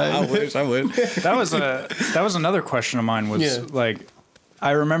little time. I wish I would. that was another question of mine. Was Yeah. like,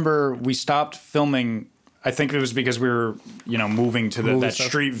 I remember we stopped filming. I think it was because we were, you know, moving to that stuff.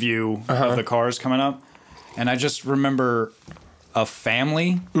 street view of the cars coming up, and I just remember a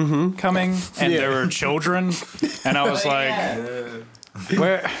family coming, and there were children, and I was like,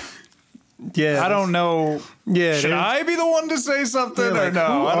 where? Yeah, I don't know. Yeah, Should they're- I be the one to say something or like, no?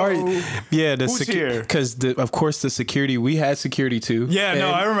 who I are don't- you? Yeah, Who's here? because of course the security. We had security too. Yeah, no,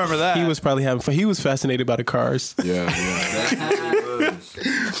 And I remember that. He was probably having fun. He was fascinated by the cars. Yeah.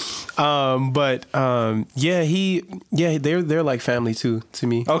 They're like family too to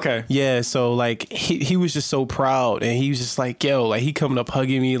me. Okay. Yeah, so like he was just so proud, and he was just like, yo, like he coming up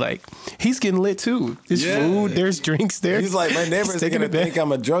hugging me, like he's getting lit too. There's Yeah. food, there's drinks there. He's like, my neighbor's taking gonna advantage. think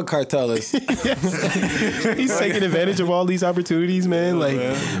I'm a drug cartelist. He's taking advantage of all these opportunities, man. Like,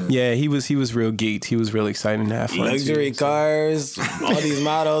 yeah, he was real geeked. He was real excited to have fun. Luxury too. cars, all these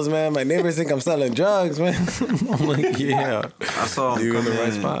models, man. My neighbors think I'm selling drugs, man. I'm like, yeah. I saw him You in come the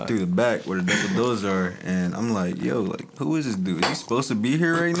right in spot. through the back where the double doors are, and I'm like, yo, like, who is this dude? Is he supposed to be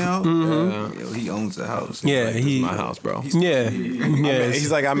here right now? Yo, he owns the house. Yeah, Like, this is my house, bro. Yeah, yeah.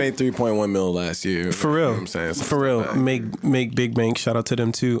 He's like, I made 3.1 mil last year. For You know real, what I'm saying? So for real. Make big bank. Shout out to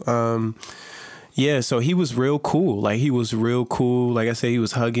them too. Yeah, so he was real cool. Like he was real cool. Like I said, he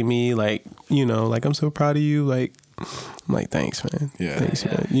was hugging me. Like, you know, like I'm so proud of you. Like I'm like, thanks, man. Yeah. Thanks,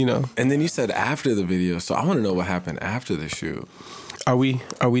 man. You know, And then you said after the video, so I want to know what happened after the shoot. are we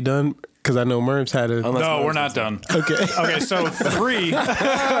done? Because I know Mervs had a. No, we're not done. Okay. Okay, so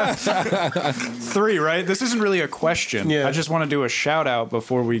three, right? This isn't really a question. Yeah. I just want to do a shout out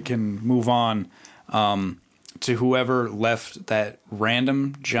before we can move on to whoever left that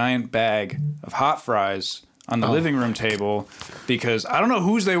random giant bag of hot fries on the living room table, because I don't know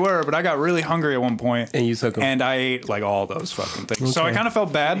whose they were, but I got really hungry at one point. And you took 'em. And I ate like all those fucking things. So I Okay. kind of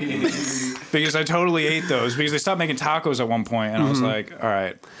felt bad because I totally ate those because they stopped making tacos at one point, and I was like, all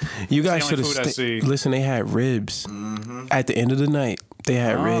right. You guys the should only have food I see. Listen, they had ribs at the end of the night. They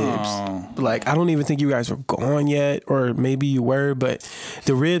had Oh. ribs. Like, I don't even think you guys were gone yet, or maybe you were, but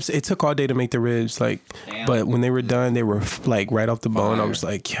the ribs, it took all day to make the ribs. Like, Damn. but when they were done, they were like right off the bone. I was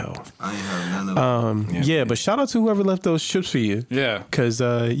like, yo. I ain't heard none of them. Yeah, but shout out to whoever left those chips for you. Yeah. Because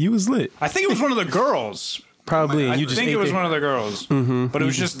you was lit. I think it was one of the girls. Probably. And I you just think ate it was it. one of the girls. But it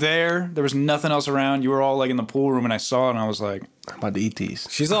was just there. There was nothing else around. You were all like in the pool room, and I saw it, and I was like, I'm about to eat these.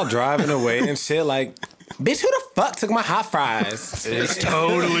 She's all driving away and shit like, bitch, who the fuck took my hot fries? it's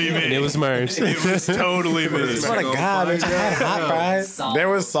totally me. And it was Mervs. It was totally me. Swear to God, bitch, I had hot fries. Salt. They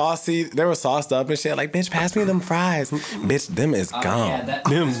were saucy. They were sauced up and shit. Like, bitch, pass me them fries. Bitch, them is gone. Yeah, that,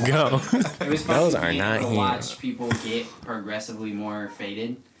 Them go. it was Those fucking are not to here. watch people get progressively more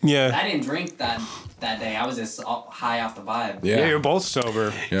faded. Yeah. I didn't drink that day. I was just high off the vibe. Yeah, you're both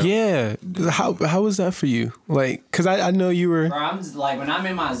sober. Yeah. How was that for you? Like, because I know you were. Bro, I'm just, like, when I'm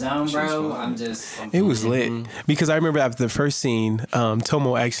in my zone, bro, I'm It was lit. Because I remember after the first scene,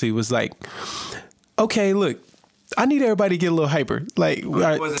 Tomo actually was like, okay, look, I need everybody to get a little hyper. Like, all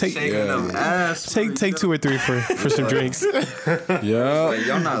right, Wasn't take shaking them ass. take 2 or 3 for some drinks. Yeah. Like,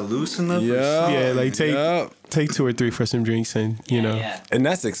 y'all not loose enough. Yeah. Yeah, like Yeah. take 2 or 3 for some drinks, and you know. Yeah. And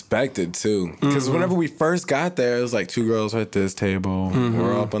that's expected too, because whenever we first got there, it was like 2 girls at this table.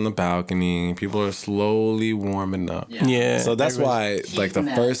 We're up on the balcony. People are slowly warming up. Yeah. So that's why, like, the Heating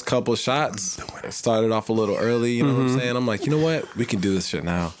up. first couple shots started off a little early. You know what I'm saying? I'm like, you know what? We can do this shit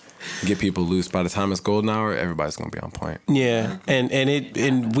now. Get people loose. By the time it's golden hour, everybody's gonna be on point. Yeah, and it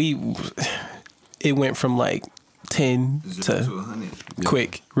went from like 10 0 to to 100.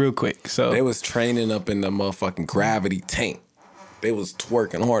 quick, real quick. So They was training up in the motherfucking gravity tank. They was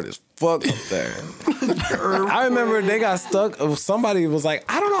twerking hard as fuck up there. I remember they got stuck. Somebody was like,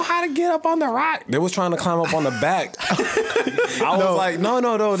 I don't know how to get up on the rock. They was trying to climb up on the back. I was like, no,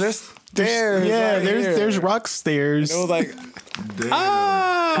 there's stairs. yeah, right here. there's rock stairs. It was like,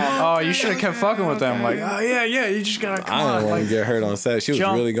 Oh, you should have kept fucking with them. Like, oh yeah, you just gotta come I on. didn't want Like, to get hurt on set. She was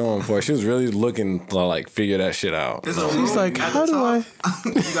jump. really going for it. She was really looking to like figure that shit out. There's a He's rope like, at how the do I? top.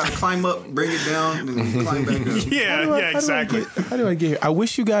 You gotta climb up, bring it down, and climb back up. yeah, exactly. How do I get here? I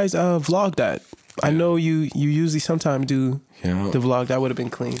wish you guys vlogged that. I know you usually sometimes do Yeah. the vlog. That would have been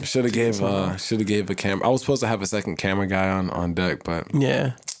clean. Should have gave a camera. I was supposed to have a second camera guy on deck, but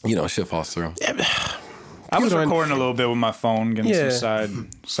Yeah. you know, shit falls through. I was People don't- recording a little bit with my phone, getting Yeah. some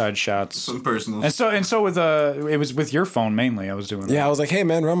side shots. Some personal. And so with it was with your phone mainly. I was doing that. Yeah, I was like, hey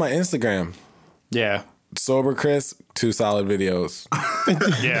man, run my Instagram. Yeah. Sober Chris, 2 solid videos.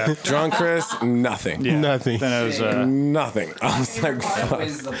 Yeah. Drunk Chris, nothing. Yeah. Nothing. Then it was Nothing. I was My like, favorite part fuck.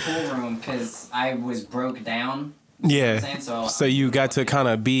 was the pool room because I was broke down. Yeah. So- So you got to kind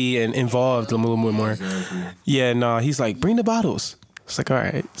of be involved a little bit more. Yeah, no, he's like, bring the bottles. It's like, all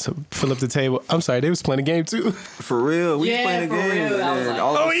right, so fill up the table. I'm sorry, they was playing a game too. For real, we Yeah, playing a for game. real, that was and like-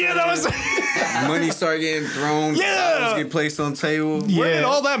 all of a Oh yeah, that was. sudden, money started getting thrown. Yeah. Bottles get placed on table. Where did Yeah.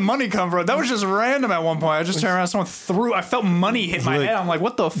 all that money come from? That was just random at one point. I just turned around, someone threw. I felt money hit my Look, head. I'm like,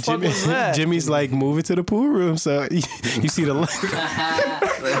 what the fuck was that? Jimmy's like, move it to the pool room. So you see the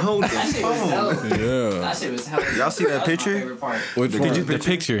Like, hold the That shit was phone. dope. Yeah. That shit was hell. Y'all see that was picture? My favorite part. Which one? the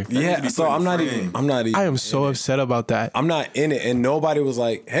picture. Yeah, be so put in I'm not frame. even. I'm not even. I am so upset about that. I'm not in it, and nobody was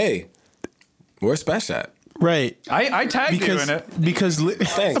like, "Hey, where's Special at?" Right. I tagged you in it. Because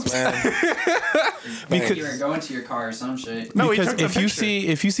Thanks, man. because You were going to your car or some shit. No, he because took the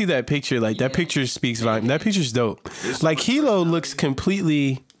picture. if you see that picture, like that picture speaks volume. That picture's dope. Like Hilo looks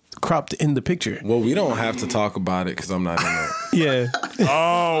completely cropped in the picture. Well, we don't have to talk about it because I'm not in it. Yeah.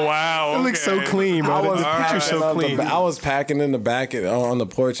 Oh wow, It looks so clean, bro. I was, The picture's so packing clean. I was packing in the back on the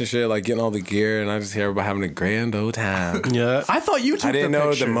porch and shit, like getting all the gear, and I just hear everybody having a grand old time. Yeah. I thought you took I didn't the know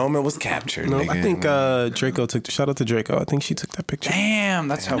picture. the moment was captured. No, nigga. I think Draco took. Shout out to Draco. I think she took that picture. Damn,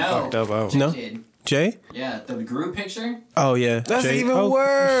 that's how No. fucked up I was. No? Kid. Jay? Yeah, the group picture. Oh yeah. That's Jay. even Oh,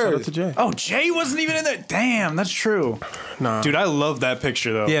 worse. Shout out to Jay. Oh, Jay wasn't even in there. Damn, that's true. Nah. Dude, I love that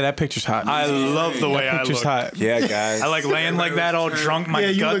picture though. Yeah, that picture's hot. I love the way I picture's look. hot. Yeah, guys. I like laying like that, all drunk, my Yeah,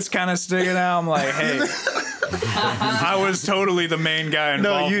 you guts kind of sticking out. I'm like, hey, I was totally the main guy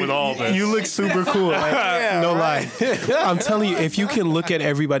involved with all this. You look super cool. Like, no lie. I'm telling you, if you can look at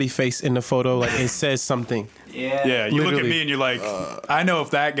everybody's face in the photo, like it says something. Yeah, you look at Literally. me and you're like, I know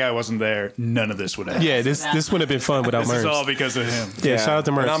if that guy wasn't there, none of this would happen. Yeah, this would have been fun without This is all Merms. because of him. Yeah, shout out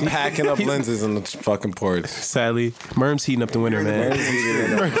to Merms. And I'm packing up lenses in the fucking porch. Sadly, Merms heating up the winter, man.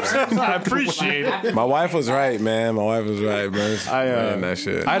 I appreciate it. My wife was right, man. My wife was right, man. That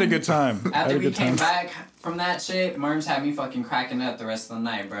shit. I had a good time. I had After a we good came time. back from that shit, Merms had me fucking cracking up the rest of the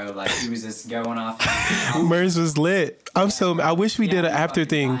night, bro. Like he was just going off. Merms was lit. I wish we did an after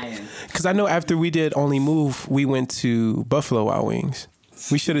thing. Because I know after we did Only Move, we went to Buffalo Wild Wings.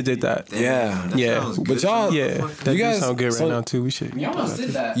 We should have did that. Yeah. Yeah. But y'all, Yeah, that you guys sound good so- right now too. We should. We almost did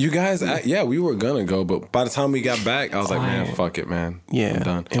that. You guys, yeah, we were gonna go, but by the time we got back, I was like, man, fuck it, man. Yeah. I'm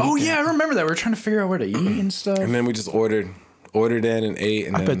done. And Oh yeah, I remember that. We were trying to figure out where to eat and stuff. And then we just ordered in and ate,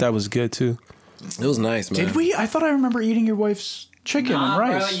 and I then bet that was good too. it was nice, man. Did we? I thought I remember eating your wife's chicken Nah, and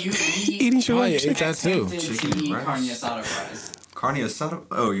bro, rice. you Eating your Oh, wife yeah, ate that too. attempted to Chicken eat rice. carne asada fries. Carne asada.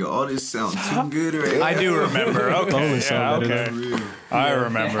 Oh, yo, all this sound too good right I do remember. Okay, Only yeah, sound better okay. I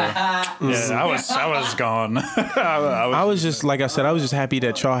remember. Yeah, I was gone. I was just like I said, I was just happy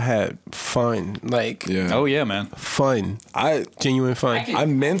that y'all had fun, like Yeah. Oh yeah, man. fun, I genuine fun. I could I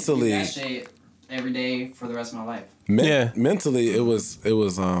do mentally, that shit every day for the rest of my life. Yeah. mentally, it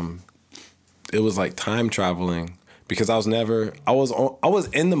was like time traveling because I was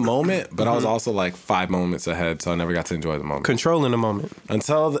in the moment, but I was also like 5 moments ahead, so I never got to enjoy the moment Controlling the moment.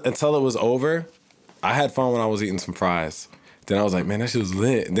 until it was over. I had fun when I was eating some fries. Then I was like, man, that shit was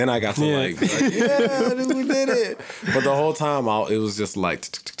lit. And then I got to Yeah. like, yeah, we did it. But the whole time, it was just like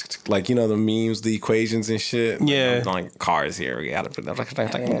you know the memes, the equations and shit. Yeah. like cars here. We gotta put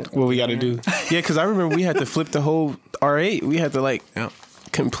that. What we got to do? Yeah, because I remember we had to flip the whole R8. We had to like Yeah.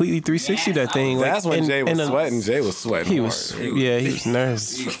 completely 360 that thing. Like, That's when in- Jay was in a- sweating. Jay was sweating. He was, hard. yeah, he was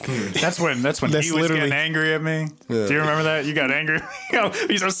nervous. That's when That's he was literally- getting angry at me. Do you remember that? You got angry. I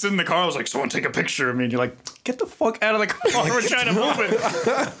was sitting in the car. I was like, "Someone take a picture of me." And you're like, "Get the fuck out of the car! We're trying to move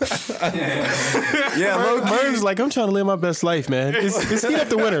it." Yeah, Merv's like, I'm trying to live my best life, man. It's heat up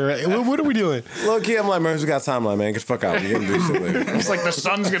the winter. Right? What are we doing? low key, I'm like, man, we got time, like, man, get the fuck out. We can do shit later. It's like the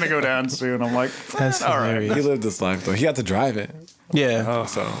sun's gonna go down soon. I'm like, That's all right. hilarious. He lived this life though. He got to drive it. Yeah.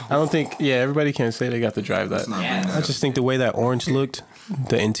 So I don't think, everybody can't say they got to drive that. Yeah. I just think the way that orange looked,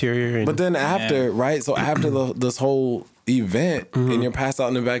 the interior. And, but then after, right? So after this whole event, and you're passed out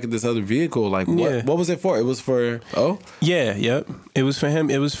in the back of this other vehicle, like Yeah. what was it for? It was for yeah, yep. It was for him.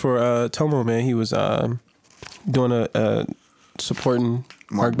 It was for Tomo, man. He was doing a supporting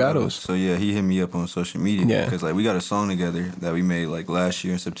Mark Battles. So yeah, he hit me up on social media Yeah. because like we got a song together that we made like last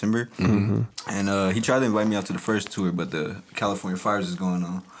year in September, and he tried to invite me out to the first tour, but the California fires is going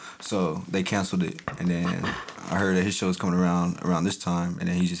on, so they canceled it. And then I heard that his show was coming around this time, and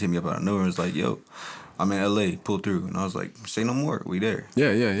then he just hit me up out of nowhere and was like, "Yo, I'm in LA, pull through," and I was like, "Say no more, we there." yeah,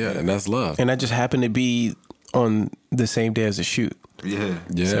 and that's love. And that just happened to be on the same day as the shoot. Yeah,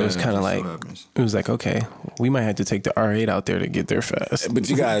 Yeah. So it was kind of That's like, what happens. it was like, okay, we might have to take the R8 out there to get there fast. But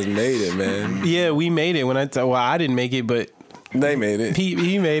you guys made it, man. Yeah, we made it. I didn't make it, but They made it.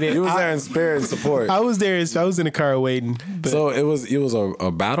 he made it. You was there in spirit and support. I was there. I was in the car waiting. But So it was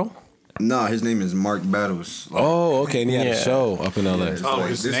a battle. Nah, his name is Mark Battles. Oh, okay. And he had Yeah. a show up in LA. It's Oh, like,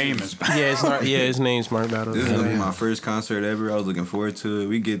 his this name is- is. yeah, it's not. Yeah, his name's Mark Battle. This is gonna be my first concert ever. I was looking forward to it.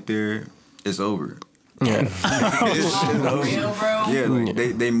 We get there, it's over. Yeah. For real, bro? Yeah,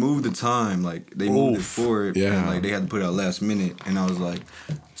 like they moved the time, like they moved it forward, Yeah. and like they had to put it out last minute, and I was like,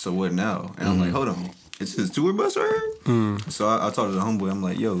 so what now? And I'm like, hold on, it's his tour bus right here. So I talked to the homeboy. I'm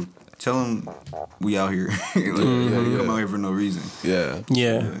like, yo, tell him we out here. Like, you come out here for no reason. Yeah.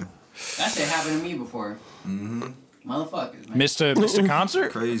 Yeah. That shit happened to me before. Motherfuckers, man. Mr.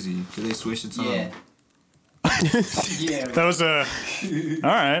 Concert. Crazy. Cause they switched the time. Yeah. Yeah. That was a. All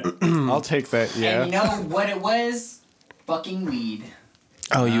right, I'll take that. And Yeah. you know what it was? Fucking weed.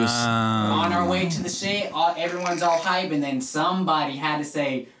 Oh, you was. On our way to the shit, everyone's all hype, and then somebody had to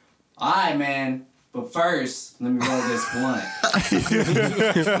say, "All right, man, but first, let me roll this blunt."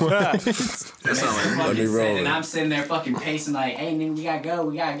 That sound like Fucking me roll said, it. and I'm sitting there fucking pacing like, "Hey, nigga, we gotta go.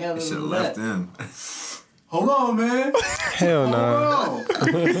 you should have left them. Hold on, man. Hell no.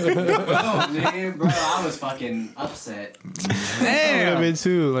 Oh, man, bro, I was fucking upset. I've been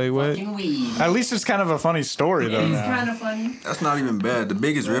too. Like what? Fucking weed. At least it's kind of a funny story though. It's Now. kind of funny. That's not even bad. The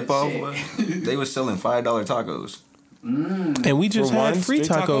biggest But ripoff shit. was they was selling $5 tacos. And we just For had one free street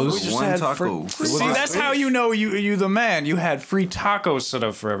taco? tacos. We just One had taco. See, that's how you know you the man. You had free tacos set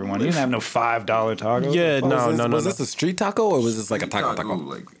up for everyone. You didn't have no $5 tacos. Yeah, no. Was this a street taco or was this like a taco?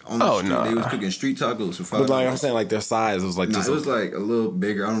 Like on the street, no. they was cooking street tacos for $5. But like I'm saying, like their size was like Nah, just. it was like a little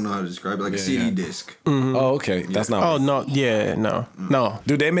bigger. I don't know how to describe it. Like a CD disc. Oh, okay. That's not. Oh no, yeah, no,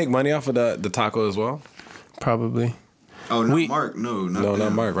 Do they make money off of the taco as well? probably. Oh, not We- Mark. No, not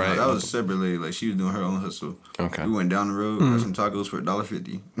them. Mark, right. No, that was a separate lady. Like she was doing her own hustle. Okay. We went down the road, got some tacos for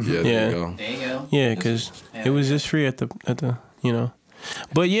 $1.50. Yeah. There Yeah. you go. There you go. Yeah, because it was just free at the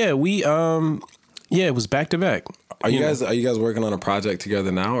But yeah, we it was back to back. Are you guys working on a project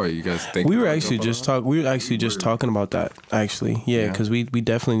together now, or are you guys thinking? We were about actually jumping just on? talking about that actually. Yeah, because we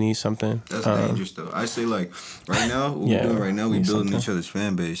definitely need something. That's dangerous though. I say like right now, what Yeah, we're doing right now, we need building something. each other's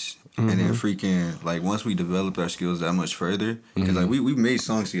fan base. And then freaking like once we developed our skills that much further, because like we made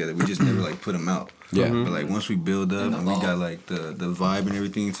songs together, we just never like put them out. Yeah. But like once we build up and we got like the vibe and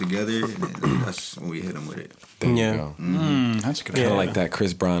everything together, then that's when we hit them with it. There you Yeah. go. That's a good. Kind Yeah. of like that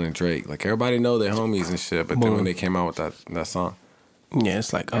Chris Brown and Drake. Like everybody know they're homies and shit, but then Boom. when they came out with that song, Yeah,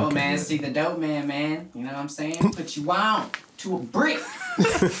 it's like Yo, okay. man, see the dope man. You know what I'm saying? Put you on to a brick.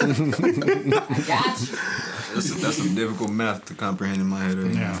 I got you. That's some difficult math to comprehend in my head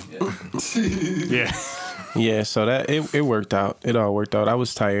right now. Yeah. Yeah, so that it worked out. It all worked out. I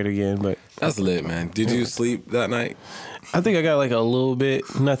was tired again, but that's lit, man. Did you sleep that night? I think I got like a little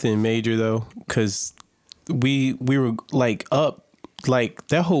bit, nothing major though, because we were like up, like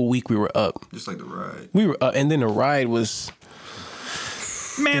that whole week we were up. Just like the ride. We were up, and then the ride was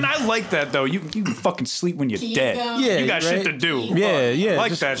Man, I like that though. You fucking sleep when you're Keep dead. going. Yeah, You got shit to do. yeah. I like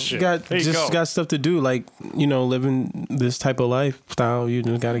just that shit. Got There you just go. got stuff to do, like living this type of lifestyle. You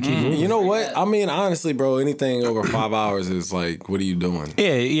just got to keep moving. You know what? I mean, honestly, bro, anything over 5 hours is like, what are you doing?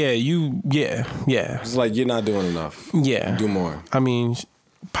 Yeah. It's like you're not doing enough. Yeah. Do more. I mean,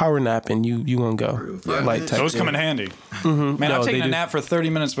 power nap and you gonna go. Like type Those come in thing. handy. Man, No, I've they taken a do. nap for 30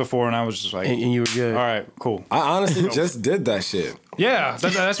 minutes before, and I was just like, And you were good. all right, cool. I honestly just did that shit. Yeah,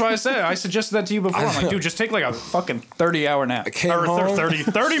 that's why I said I suggested that to you before. I'm like, dude, just take like a fucking 30-hour nap. came Or home.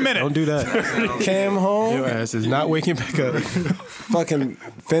 30 minutes. Don't do that. Came home, Your ass is not waking back up. fucking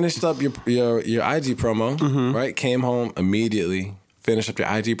finished up your IG promo, right? Came home immediately, finished up your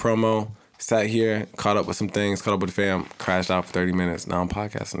IG promo, sat here, caught up with some things, caught up with the fam, crashed out for 30 minutes. Now I'm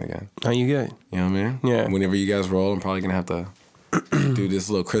podcasting again. Are you good? You know what I mean? Yeah. Whenever you guys roll, I'm probably gonna have to do this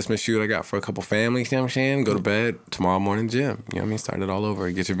little Christmas shoot I got for a couple families, you know what I'm saying? Go to bed, tomorrow morning gym. You know what I mean? Start it all over.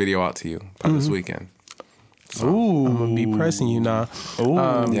 Get your video out to you by this weekend. Ooh, I'm gonna be pressing you now.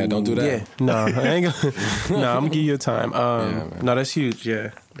 Yeah, don't do that. Yeah, no, I ain't gonna. No, I'm gonna give you a time. man. No, that's huge.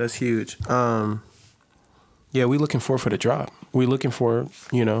 Yeah, that's huge. Yeah, we looking for the drop. We looking for,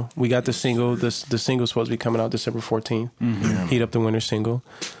 we got the single. The single's supposed to be coming out December 14th. Heat Up the Winter single.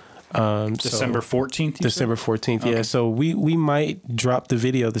 December 14th? December 14th. Yeah, so we might drop the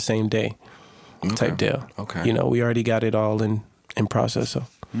video the same day, type deal. Okay. We already got it all in process. So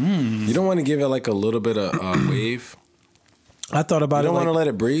You don't want to give it like a little bit of wave. I thought about You don't it. want to let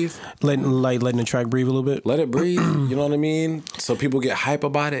it breathe. Letting the track breathe a little bit. Let it breathe. You know what I mean? So people get hype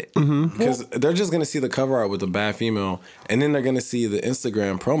about it. Because they're just going to see the cover art with the bad female, and then they're going to see the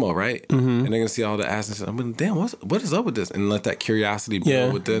Instagram promo, right? And they're going to see all the ass and shit. I'm like, damn, what is up with this? And let that curiosity build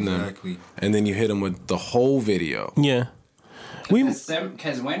Yeah. within Exactly. them. And then you hit them with the whole video. Yeah. We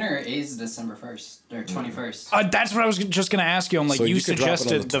Because winter is December 1st or 21st. That's what I was just going to ask you. I'm like, So you you could drop it on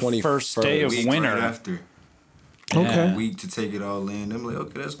suggested the the first day of 21st. Week winter. right after. Okay. A week to take it all in. I'm like,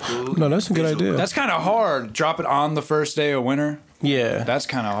 okay, that's cool. No, that's a good idea. That's kind of hard. Drop it on the first day of winter. Yeah. That's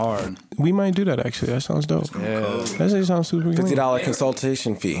kind of hard. We might do that actually. That sounds dope. Yeah. That sounds super clean. $50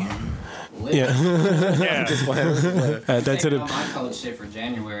 consultation fee. Lit. Yeah. Yeah. Add that to Taking all the. my cold shit for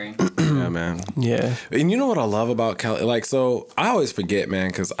January. Yeah, man. Yeah. And you know what I love about Cali? Like, so I always forget, man,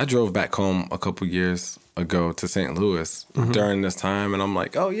 because I drove back home a couple years ago to St. Louis during this time, and I'm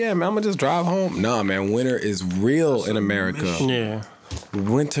like, oh yeah, man, I'm gonna just drive home. Nah, man, winter is real in America. Yeah.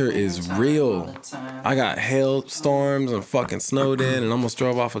 Winter is All real. the time. I got hailstorms and fucking snowed in, and almost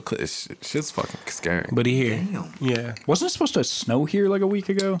drove off a cliff. Shit's fucking scary. But he here. Damn. Yeah. Wasn't it supposed to snow here like a week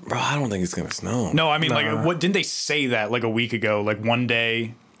ago? Bro, I don't think it's gonna snow. No, I mean, like, what didn't they say that like a week ago? Like one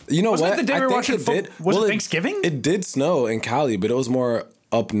day. You know Wasn't what? it the day we were think watching it fo- did. was it Thanksgiving? It did snow in Cali, but it was more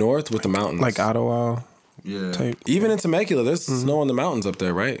up north with the mountains. Like Ottawa Yeah. type. Even in Temecula, there's snow in the mountains up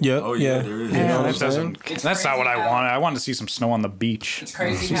there, right? Yep. Oh, yeah, yeah. there is. You know Yeah, what I'm that saying? doesn't. That's not what I wanted. I wanted to see some snow on the beach. It's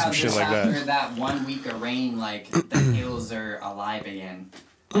crazy See how some shit just like after that. that 1 week of rain, like the hills are alive again.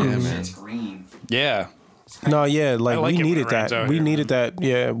 Yeah, man. It's green. Yeah. No, yeah, like I like we it when needed it rains that. out We here, needed that.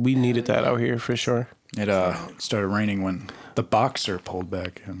 Yeah, we needed that out here for sure. It started raining when the boxer pulled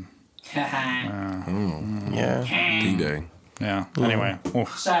back in. Yeah. D-Day. Yeah. Anyway. Well,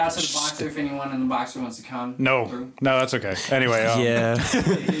 Shout out to the boxer if anyone in the boxer wants to come. no, that's okay. Anyway. Yeah.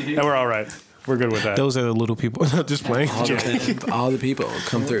 Yeah, we're all right. We're good with that. Those are the little people. Just playing. All the people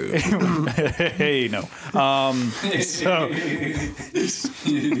come through. Hey, no.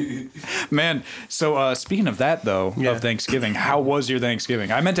 Man, so speaking of that though, Yeah. of Thanksgiving, how was your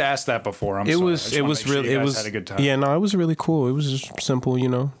Thanksgiving? I meant to ask that before. I'm It sorry. I was just it wanna was make sure really you it guys was had a good time. Yeah, no, it was really cool. It was just simple,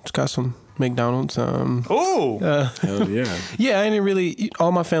 Just got some McDonald's. Oh, Hell yeah. Yeah, I didn't really.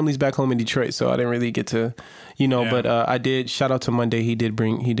 All my family's back home in Detroit, so I didn't really get to, Yeah. But I did. Shout out to Monday. He did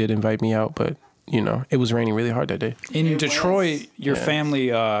invite me out, but it was raining really hard that day. in It Detroit, was. your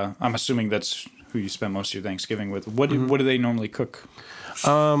family. I'm assuming that's who you spent most of your Thanksgiving with. What do they normally cook?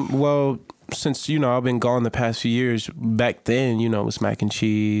 Well, since I've been gone the past few years. Back then, it was mac and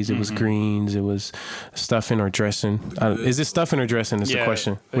cheese, it was greens, it was stuffing or dressing. Is it stuffing or dressing? Is the Yeah.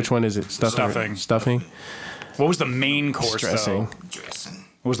 question. Which one is it? Stuffing. Stuffing. What was the main course Dressing. though?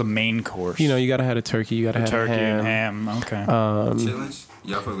 What was the main course? You gotta have a turkey. You gotta have turkey a ham. and ham. Okay. Chillins?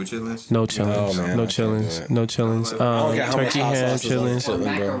 Y'all fuck with chillins? No chillins. No, man, No I can't do chillins. it. No chillins. don't care how much Turkey, hot ham, sauce is on chillins, Or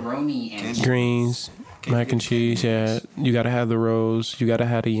Chillin', bro. macaroni and greens, mac and cheese. Yeah, you gotta have the rolls. You gotta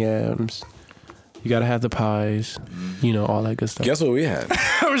have the yams. You gotta have the pies. All that good stuff. Guess what we had?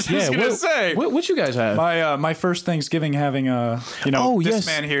 I was just gonna say. What you guys have? My first Thanksgiving having Oh, this yes.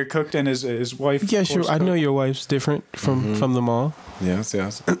 man here cooked and his wife. Yeah, of sure. course, I know cooked. your wife's different from them all. Yes.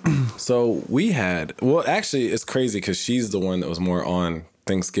 So we had, actually, it's crazy because she's the one that was more on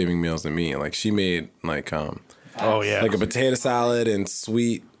Thanksgiving meals than me. Like, she made, like a potato salad and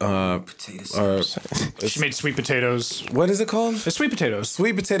sweet, Potato She made sweet potatoes. what is it called? It's sweet potatoes.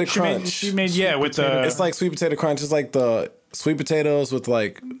 Sweet potato crunch. She made with the. It's like sweet potato crunch. It's like the sweet potatoes with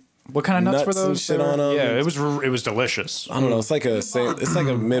like, what kind of nuts were nuts and those? shit They were- on 'em. Yeah, it was delicious. I don't know. It's like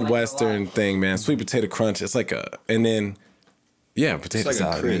a Midwestern thing, man. Sweet potato crunch. It's like potato It's like a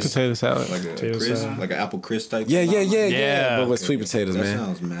salad. crisp. Potato salad. Like a Potato crisp, salad. like an apple crisp type. Yeah. Yeah. But with sweet potatoes, That man.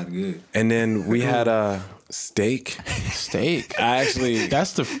 sounds mad good. And then we had a steak. Steak. I actually.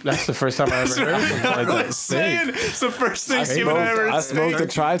 That's the first time I ever heard something like that. Saying it's the first Thanksgiving I smoked the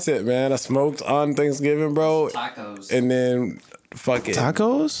tri-tip, man. I smoked on Thanksgiving, bro. tacos. And then fucking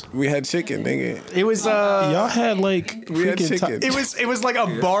Tacos? we had chicken, nigga. It was Y'all had like We had freaking chicken. it was like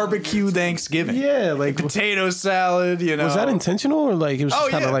a barbecue Thanksgiving. Yeah, like Potato salad, was that intentional or like it was just Oh,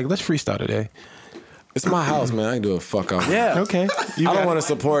 kind of yeah. like let's freestyle today? It's my house, man. I can do a fuck off. Yeah. Okay. I don't want to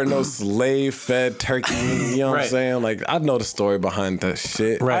support no slave-fed turkey. You know what I'm Right. saying? Like, I know the story behind that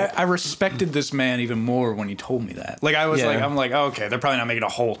shit. Right. I respected this man even more when he told me that. Like I was Yeah. I'm like, oh, okay, they're probably not making a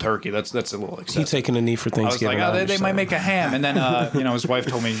whole turkey. That's a little He excessive. taking a knee for I was Thanksgiving. like, oh, they understand. might make a ham, and then his wife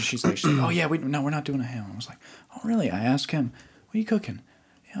told me she's like, oh yeah, we're not doing a ham. I was like, oh really? I asked him, what are you cooking?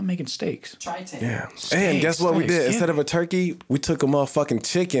 Yeah, I'm making steaks. Tri-tip. Yeah. And guess what we did? Instead of a turkey, we took a motherfucking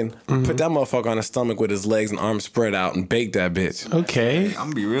chicken, put that motherfucker on his stomach with his legs and arms spread out, and baked that bitch. Okay. I'm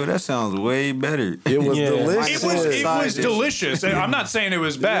gonna be real. That sounds way better. It was Yeah. delicious. It was delicious. I'm not saying it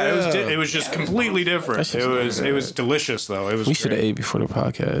was bad. It was just completely different. It was delicious though. It was. We should have great. ate before the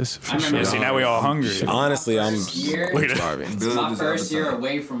podcast. For I remember Yeah, see, now we all hungry. Honestly, I'm First year- Look at that. starving. Build up My this first year appetite.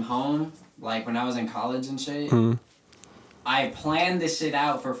 away from home, like when I was in college and shit, Mm-hmm. I planned this shit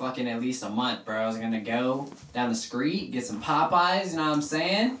out for fucking at least a month, bro. I was gonna go down the street, get some Popeyes, you know what I'm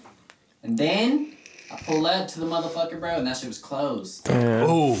saying? And then I pull up to the motherfucker, bro, and that shit was closed.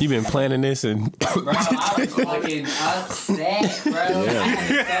 Oh, you been planning this and Bro, I was fucking upset, bro.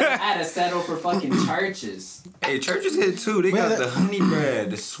 I had to settle for fucking churches. Hey, churches hit too. They got the honey bread,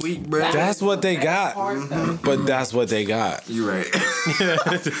 the sweet bread. That's what they the best got. part, though. But that's what they got. You're right. Yeah.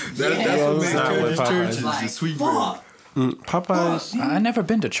 That's what makes not what churches Popeyes churches. is. Like, The sweet fuck. Popeyes. I never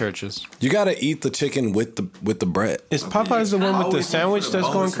been to churches. You gotta eat the chicken with the bread. Is Popeyes the one with the always sandwich look for the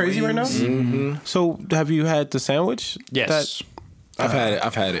that's going boneless crazy right now? wings. Mm-hmm. So have you had the sandwich? Yes. I've had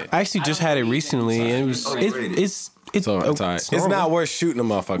it. I actually just had it recently, and it was Overrated. it's So it's alright. It's normal. not worth shooting a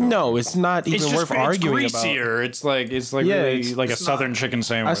motherfucker. No, it's not even It's just worth it's arguing about. greasier. It's like Yeah, really it's- like a it's southern not- chicken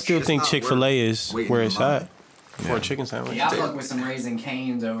sandwich. I still think not Chick-fil-A is waiting where in it's line. at for a chicken sandwich. Yeah, I fuck with some Raising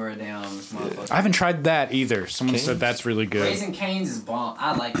Cane's over a damn motherfucker. I haven't tried that either. Someone said that's really good. Raising Cane's is bomb.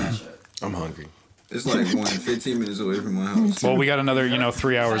 I like that shit. I'm hungry. It's like going 15 minutes away from my house. Well, we got another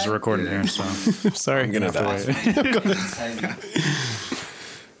 3 hours of recording here, so Sorry, I'm gonna die. It's heavy.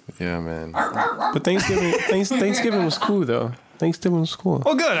 Yeah, man. but Thanksgiving was cool though. Thanksgiving was cool.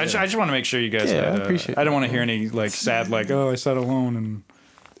 well, good. I just want to make sure you guys. Yeah, had, I appreciate I don't want to hear any sad oh I sat alone and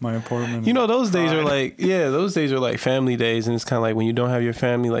my apartment. You know, those days are like, those days are like family days. And it's kind of like when you don't have your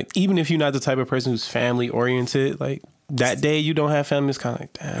family, like, even if you're not the type of person who's family oriented, like, that day you don't have family, it's kind of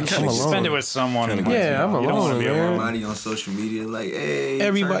like, damn, I'm alone. Spend it with someone. Yeah, I'm You don't wanna alone, be man. alone. Everybody on social media like, hey,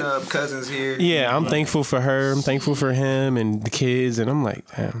 Everybody- turn up, cousins here. Yeah, I'm thankful for her. I'm thankful for him and the kids. And I'm like,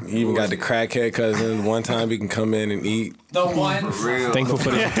 damn. He even got the crackhead cousin. One time he can come in and eat. The one. Real. Thankful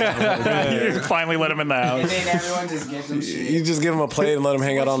for this. You finally let him in the And house. then everyone just gives them shit. You just give him a plate and let him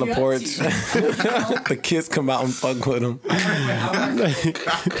hang out on the What porch. you up to? The kids come out and fuck with him.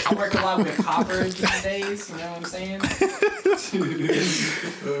 I work a lot with coppers these days, you know what I'm saying?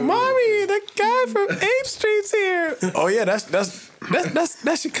 Mommy, the guy from 8th Street's here. Oh yeah, that's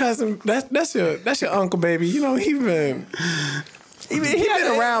your cousin. That's your uncle, baby. You know he been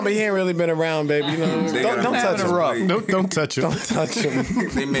around, but he ain't really been around, baby. You know, They don't got touch him him. rough. Don't touch him. Don't touch him.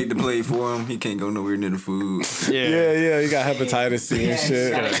 They make the plate for him. He can't go nowhere near the food. Yeah, you got hepatitis C and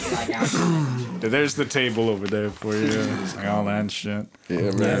shit. There's the table over there for you. Like all that shit.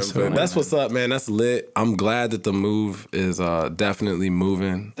 Yeah, man. But that's what's up, man. That's lit. I'm glad that the move is definitely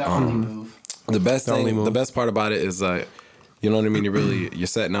moving. The only move. The best The only thing, move. the best part about it is like, you know what I mean? You're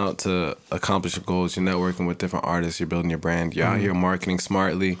setting out to accomplish your goals. You're networking with different artists. You're building your brand. You're out here marketing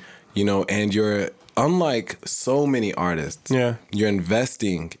smartly, you know, and you're unlike so many artists. Yeah. You're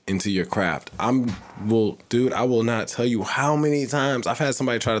investing into your craft. I will not tell you how many times I've had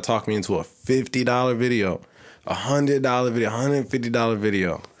somebody try to talk me into a $50 video, $100 video, $150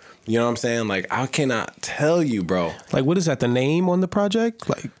 video. You know what I'm saying? Like, I cannot tell you, bro. Like, what is that? The name on the project?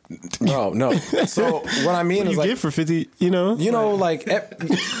 Like, Bro, no. So what I mean what do is you like, get for 50? You know?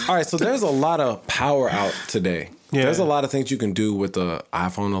 all right, so there's a lot of power out today. Yeah. There's a lot of things you can do with the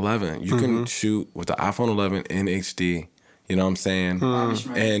iPhone 11. You can shoot with the iPhone 11 in HD. You know what I'm saying?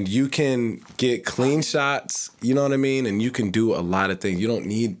 And you can get clean shots, you know what I mean? And you can do a lot of things. You don't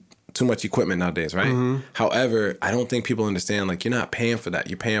need too much equipment nowadays, right? However, I don't think people understand, like, you're not paying for that.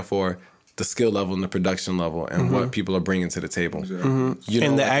 You're paying for the skill level and the production level and what people are bringing to the table. You know,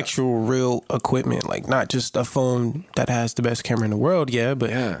 And the like, actual real equipment, like not just a phone that has the best camera in the world, but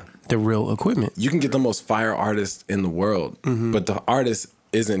Yeah. the real equipment. you can get the most fire artists in the world, but the artist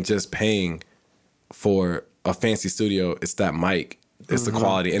isn't just paying for a fancy studio. It's that mic. It's the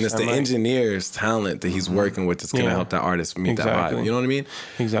quality. And it's the That mic. engineer's talent that he's working with that's going to Yeah. help that artist meet that Exactly. vibe. You know what I mean?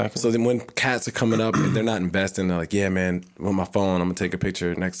 Exactly. So then when cats are coming up and they're not investing, they're like, yeah, man, with my phone, I'm going to take a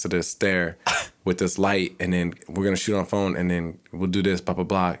picture next to this stair with this light, and then we're going to shoot on phone, and then we'll do this, blah, blah,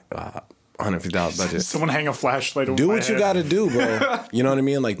 blah. $150 budget. Someone hang a flashlight over Do my what you head. got to do, bro. You know what I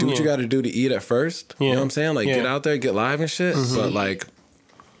mean? Like, do what you Yeah. got to do to eat at first. You Yeah. know what I'm saying? Like, Yeah. get out there, get live and shit. But, like,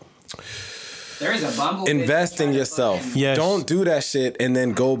 There is a Bumble. invest bitch in trying to yourself. fucking- Yes. Don't do that shit and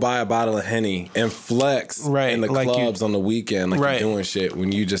then go buy a bottle of Henny and flex Right, in the like you- clubs on the weekend like Right. you're doing shit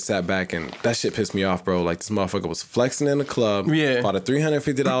when you just sat back, and that shit pissed me off, bro. Like, this motherfucker was flexing in the club, Yeah. bought a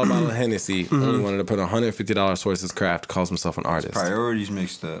 $350 bottle of Hennessy, only wanted to put $150 towards his craft, calls himself an artist. Priorities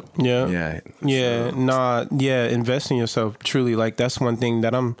mixed up. Yeah. Yeah. Invest in yourself. Truly, like, that's one thing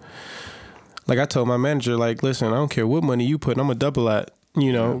that I'm, like, I told my manager, like, listen, I don't care what money you put, I'm gonna double that.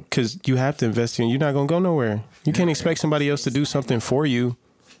 You know, because you have to invest in. You're not gonna go nowhere. You can't expect somebody else to do something for you,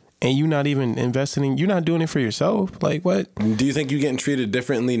 and you're not even investing in. You're not doing it for yourself. Like, what? Do you think you're getting treated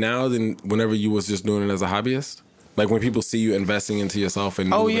differently now than whenever you was just doing it as a hobbyist? Like, when people see you investing into yourself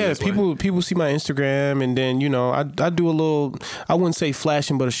and Oh moving yeah, this way? people see my Instagram, and then, you know, I do a little, I wouldn't say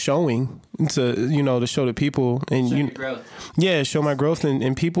flashing, but a showing to, you know, to show the people, and Show you your growth. yeah, show my growth,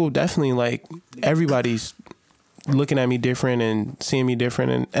 and people definitely, like, everybody's looking at me different and seeing me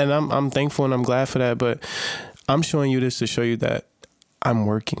different, and I'm thankful and I'm glad for that. But I'm showing you this to show you that I'm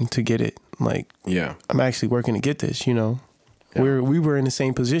working to get it. Like, Yeah. I'm actually working to get this. You know, we were in the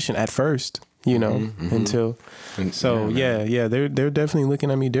same position at first. You know, until And- so man. yeah, they're definitely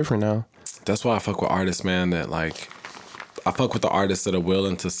looking at me different now. That's why I fuck with artists, man, that, like, I fuck with the artists that are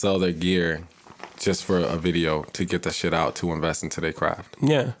willing to sell their gear just for a video to get that shit out to invest into their craft.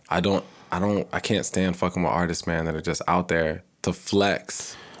 Yeah, I can't stand fucking with artists, man, that are just out there to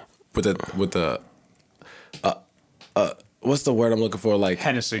flex with the what's the word I'm looking for? Like,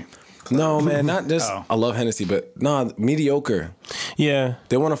 Hennessy. no, man, not just, Oh. I love Hennessy, but mediocre. yeah,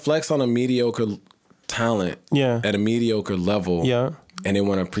 They want to flex on a mediocre talent Yeah. at a mediocre level. Yeah. And they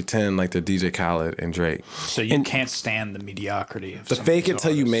want to pretend like they're DJ Khaled and Drake. So you can't stand the mediocrity of The some fake of it these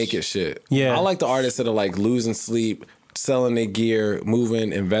till you artists. make it shit. Yeah. I like the artists that are like losing sleep, selling their gear,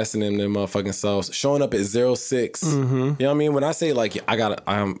 moving, investing in their motherfucking selves, showing up at 06. You know what I mean? When I say, like,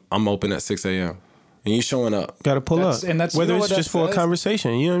 I'm open at 6 a.m. and you showing up. got to pull That's- up, and that's- whether you know it's what just that for a Uh,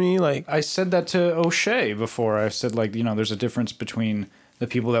 conversation. You know what I mean? Like, I said that to O'Shea before. I said, like, you know, there's a difference between the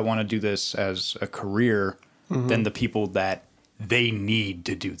people that want to do this as a career than the people that they need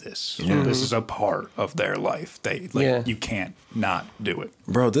to do this. This is a part of their life. You can't not do it.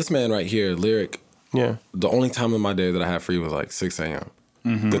 Bro, this man right here, Lyric. Yeah. The only time in my day that I had free was like 6 a.m.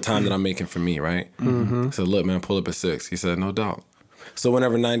 The time that I'm making for me, right? I said, look, man, pull up at 6. He said, no doubt. So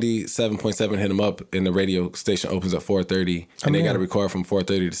whenever 97.7 hit him up and the radio station opens at 4:30 and they got to record from 4:30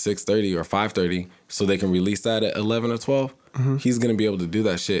 to 6:30 or 5:30 so they can release that at 11 or 12, he's going to be able to do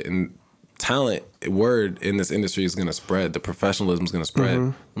that shit. And talent, word in this industry is going to spread. The professionalism is going to spread.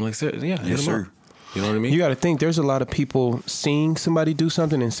 I'm like, Yes, sir. You know what I mean? You got to think there's a lot of people seeing somebody do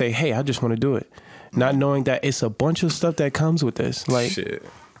something and say, hey, I just want to do it. Not knowing that it's a bunch of stuff that comes with this. Like, shit.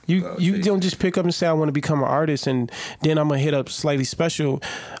 You don't just pick up and say, I want to become an artist, and then I'm going to hit up Slightly Special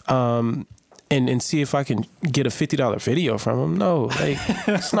and see if I can get a $50 video from him. No, like,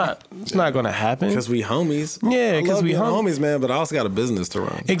 it's not going to happen. Because we homies. Yeah, because we homies, man, but I also got a business to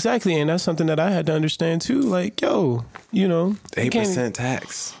run. Exactly, and that's something that I had to understand too. Like, yo, 8%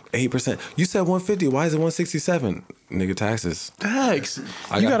 tax. 8%. You said 150. Why is it 167? Nigga, taxes. Tax.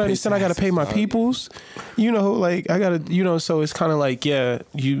 You gotta understand. I gotta pay my peoples. Like I gotta. So it's kind of like, yeah,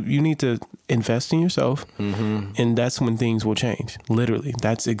 you need to invest in yourself, and that's when things will change. Literally,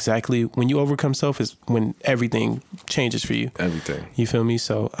 that's exactly when you overcome self is when everything changes for you. Everything. You feel me?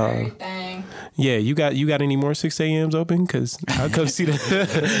 So, Everything. yeah, you got any more 6 a.m.s open? Cause I'll come see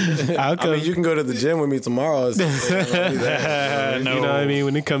that. I'll come. I mean, you can go to the gym with me tomorrow. No. You know what I mean?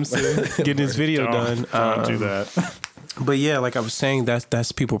 When it comes to getting this video done, Don't do that. But yeah, like I was saying,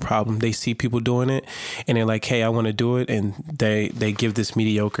 that's people's problem. They see people doing it, and they're like, "Hey, I want to do it," and they give this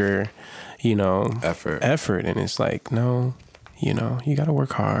mediocre, effort, and it's like, no, you got to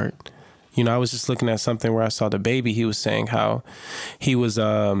work hard. I was just looking at something where I saw the baby. He was saying how he was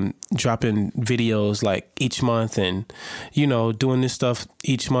dropping videos like each month, and doing this stuff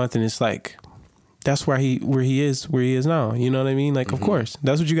each month, and it's like, that's where he is now. You know what I mean? Like, of course,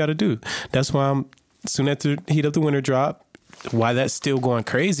 that's what you got to do. That's why I'm. Soon after Heat Up the Winter drop, why that's still going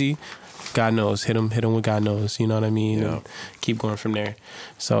crazy, God knows. Hit him with God knows. You know what I mean? Yeah. And keep going from there.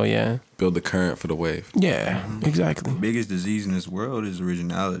 So yeah. Build the current for the wave. Yeah, exactly. The biggest disease in this world is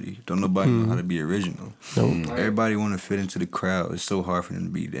originality. Don't nobody know how to be original. Nope. Everybody want to fit into the crowd. It's so hard for them to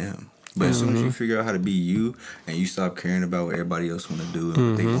be them. But as soon as you figure out how to be you and you stop caring about what everybody else want to do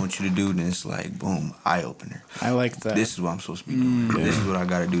and what they want you to do, then it's like, boom, eye opener. I like that. This is what I'm supposed to be doing. This is what I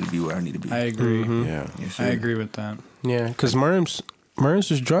got to do to be where I need to be. I agree. Yeah. Yes, sir. I agree with that. Yeah, because Merms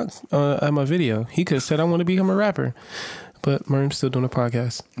was drunk at my video. He could have said, I want to become a rapper. But Merm's still doing a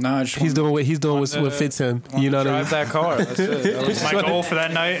podcast. No, I just He's doing what fits him. You know what I mean? drive that car. That's it. That was my goal for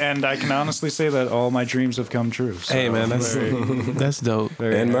that night, and I can honestly say that all my dreams have come true. So Hey man, that's dope.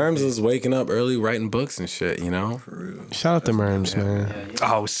 And Merms is waking up early writing books and shit, For real. Shout out to Merms, man.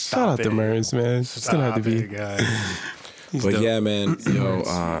 Oh, stop Shout out it. to Merms, man. It's gonna have to be. Stop it, guys. But yeah, man,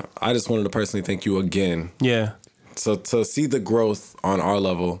 I just wanted to personally thank you again. Yeah. So to see the growth on our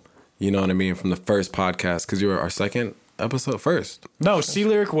level, you know what I mean, from the first podcast, because you were our second episode, first. No, C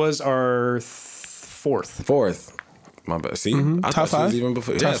Lyric was our fourth. Fourth. My bad. See, I Top thought she was five? even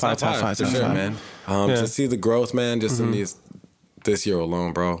before. Top Yeah, five, top five, for sure, man. To see the growth, man, just in this year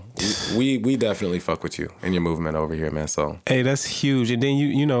alone, bro. We definitely fuck with you and your movement over here, man. So Hey, that's huge. And then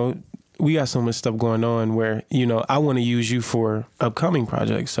you know, we got so much stuff going on where, I want to use you for upcoming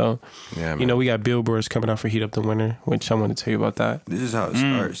projects. So, yeah, man. we got billboards coming out for Heat Up the Winter, which I want to tell you about that. This is how it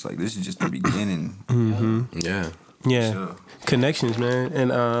starts. Like, this is just the beginning. yeah. Yeah. Sure. Connections, man.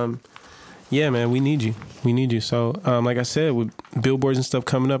 And yeah, man, we need you. So, like I said, with billboards and stuff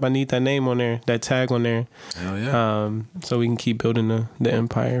coming up, I need that name on there, that tag on there. Hell yeah. So we can keep building the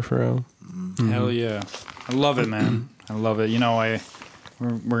empire for real. Hell yeah. I love it, man. I love it.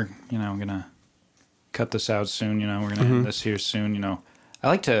 We're gonna cut this out soon. We're gonna end this here soon. I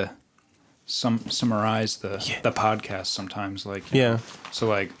like to summarize the podcast sometimes. So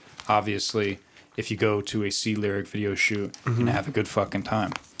like obviously, if you go to a C Lyric video shoot, you're gonna have a good fucking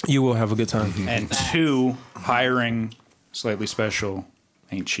time. You will have a good time. And 2, hiring Slightly Special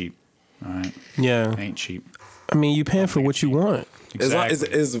ain't cheap. All right, Yeah. ain't cheap. I mean, you paying for what you want. Exactly.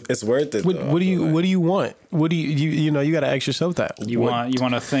 It's worth it. What though, do you want? What do you got to ask yourself that. You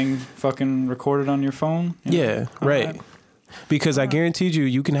want a thing fucking recorded on your phone? Yeah, right. Alright. Because I guaranteed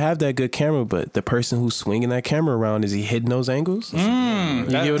you can have that good camera, but the person who's swinging that camera around, is he hitting those angles? You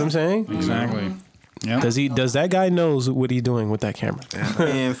get what I'm saying? Exactly. Yeah. Does that guy knows what he's doing with that camera?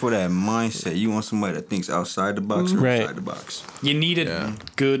 And for that mindset, you want somebody that thinks outside the box or Right. inside the box. You need a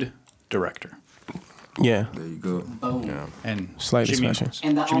good director. Yeah. There you go. Boom. Yeah. And Slightly Jimmy, Special.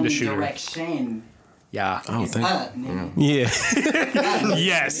 And the Jimmy only the shooter. direction Yeah. Oh, It's thank up, nigga. Yeah.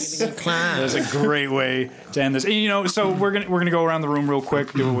 Yes. That's a great way to end this. And, you know, so we're gonna go around the room real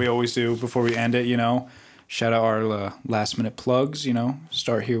quick, do what we always do before we end it. You know, shout out our last minute plugs. You know,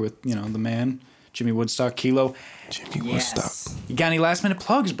 start here with the man Jimmy Woodstock, Kilo. Jimmy Woodstock. Yes. You got any last minute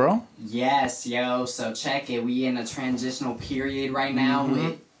plugs, bro? Yes, yo. So check it. We in a transitional period right now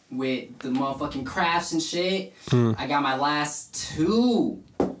with the motherfucking crafts and shit. I got my last two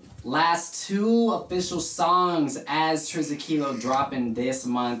official songs as Trizakilo dropping this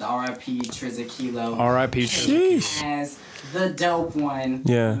month. R.I.P. Trizakilo. R.I.P. Sheesh. As the dope one.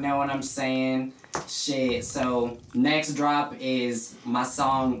 Yeah. You know what I'm saying? Shit. So next drop is my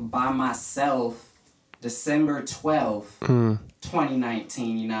song By Myself, December 12th.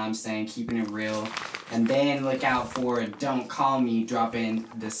 2019, you know what I'm saying? Keeping it real. And then look out for Don't Call Me dropping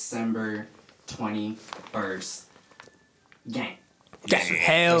December 21st. Gang.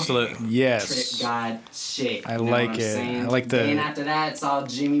 Hell yes. Trip God shit. I you know like what I'm it. saying? I like the- Then after that, it's all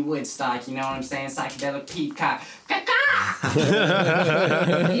Jimmy Woodstock, you know what I'm saying? Psychedelic peacock.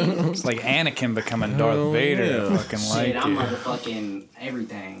 It's like Anakin becoming Darth Vader. yeah. I fucking like Shit, I'm it. motherfucking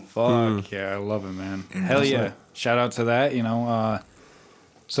everything. Fuck yeah, I love it, man. Hell yeah. Shout out to that. You know,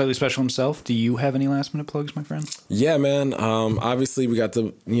 Slightly Special himself. Do you have any last minute plugs, my friend? Yeah, man. Obviously, we got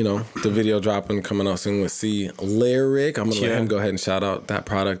the video dropping coming out soon with C Lyric. I'm gonna let him go ahead and shout out that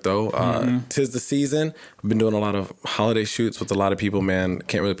product though. 'Tis the season. I've been doing a lot of holiday shoots with a lot of people. Man,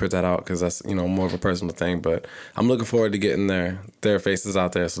 can't really put that out because that's more of a personal thing. But I'm looking forward to getting their faces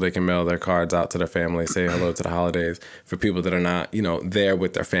out there so they can mail their cards out to their family, say hello to the holidays for people that are not there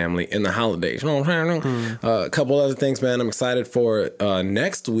with their family in the holidays. You know what I'm saying? A couple other things, man. I'm excited for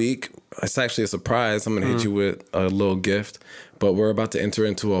next week. It's actually a surprise. I'm going to hit you with a little gift, but we're about to enter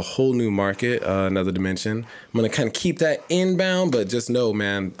into a whole new market, another dimension. I'm going to kind of keep that inbound, but just know,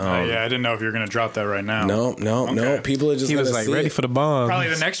 man. Yeah, I didn't know if you were going to drop that right now. No. People are just He going was to like see ready it. for the bomb. Probably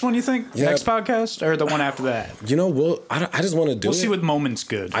the next one, you think? Yeah. Next podcast? Or the one after that? I just want to do We'll it. see what moment's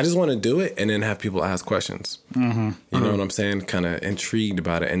good. I just want to do it and then have people ask questions. You know what I'm saying? Kind of intrigued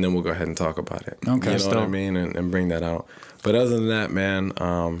about it, and then we'll go ahead and talk about it. Okay. You know what I mean? And bring that out. But other than that, man,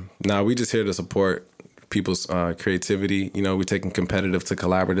 we just here to support people's creativity. We're taking competitive to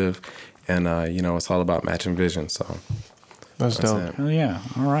collaborative, and it's all about matching vision. So That's dope. it. Hell yeah.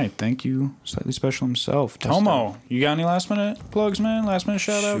 All right. Thank you, Slightly Special himself. Tomo, you got any last minute plugs, man? Last minute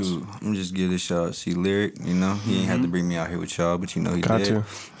shout outs? Shoot, I'm gonna just give this shout out to Lyric. He ain't had to bring me out here with y'all, but he Got did. to.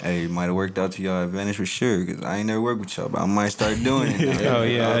 Hey, it might have worked out to y'all advantage for sure, because I ain't never worked with y'all, but I might start doing it now. Oh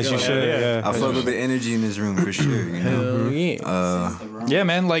yeah, as you should. Yeah. I fuck with the energy in this room for sure, Yeah,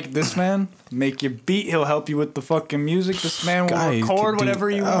 man. Like this man, make your beat. He'll help you with the fucking music. This man will Guys record can do- whatever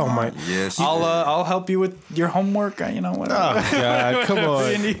you Oh want. my Yes. I'll help you with your homework. Whatever. God, come Whatever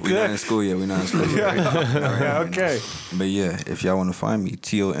you on. need We not to- in school yet. Yeah, okay. But yeah, if y'all want to find me,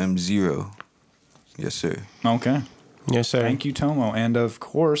 TOM0. Yes, sir. Okay. Yes, sir. Thank you, Tomo. And of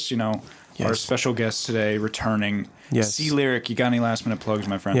course, our Yes. special guest today returning. Yes. C Lyric, you got any last minute plugs,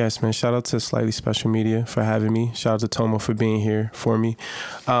 my friend? Yes, man. Shout out to Slightly Special Media for having me. Shout out to Tomo for being here for me.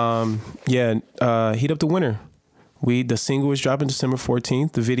 Heat Up the Winter. The single is dropping December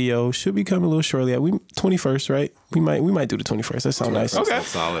 14th. The video should be coming a little shortly. 21st, right? We might do the 21st. That sounds nice. Okay.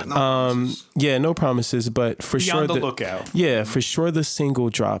 Solid. Yeah, no promises, but for Be sure on the lookout. Yeah, for sure the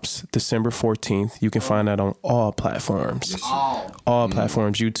single drops December 14th. You can find that on all platforms. All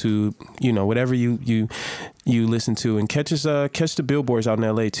platforms, YouTube, whatever you listen to, and catch the billboards out in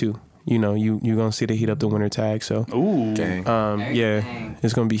LA too. You're gonna see the Heat Up the Winter tag. So Ooh. Gang. Everything.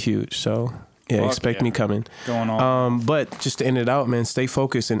 it's gonna be huge. So yeah, Fuck expect yeah. me coming. Going on. But just to end it out, man, stay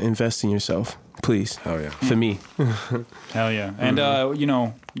focused and invest in yourself, please. Hell yeah. For me, Hell yeah. And,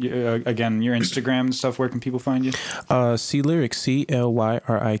 again, your Instagram and stuff, where can people find you? C Lyric,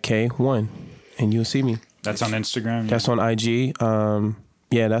 CLYRIK 1, and you'll see me. That's on Instagram. That's on IG.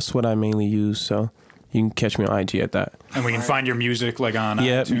 That's what I mainly use. So you can catch me on IG at that. And we can find your music on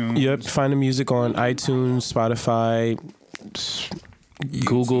iTunes. Yep. Find the music on iTunes, Spotify,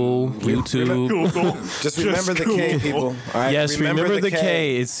 Google, YouTube. Google. Just remember the K, people. All right? Yes, remember the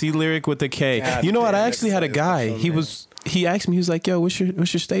K. It's C Lyric with the K. God You know what? damn, I actually had a that's guy. so He asked me. He was like, "Yo, what's your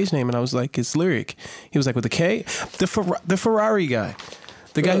stage name?" And I was like, "It's Lyric." He was like, "With the K?" The Ferrari guy.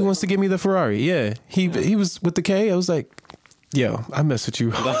 The guy who wants to give me the Ferrari. Yeah. He was with the K. I was like, "Yo, I mess with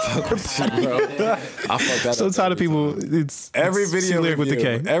you." I fuck that So up tired of every people. time. It's Every it's video C-Lyric with the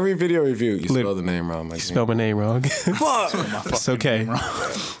K. Every video review, you Lyric. spell the name wrong. Like, Spell my name wrong. It's okay.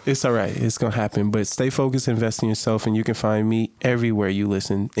 It's all right. It's gonna happen. But stay focused, invest in yourself, and you can find me everywhere you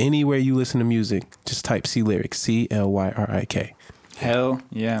listen. Anywhere you listen to music, just type C Lyric, CLYRIK. Hell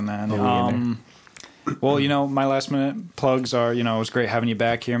yeah, man. Oh, we in Well, my last minute plugs are, it was great having you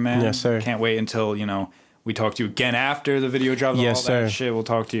back here, man. Yes, sir. Can't wait until, we talk to you again after the video drops. Yes, all sir. That shit. We'll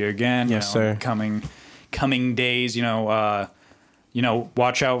talk to you again. Yes, sir. Coming days,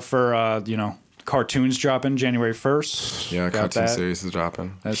 watch out for, cartoons dropping January 1st. Yeah, Got cartoon that. series is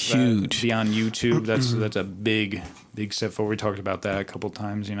dropping. That's Huge. Be on YouTube. That's a big step forward. We talked about that a couple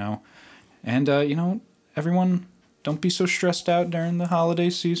times, And, everyone, don't be so stressed out during the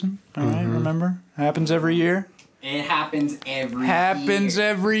holiday season. All right, remember? Happens every year. It happens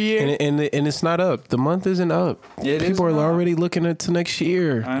every year. And it's not up. The month isn't up. It is People are not. already looking into next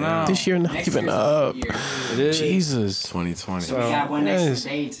year. I know. This year not Next even year's up. year. It is. Jesus. 2020. We got one Yes.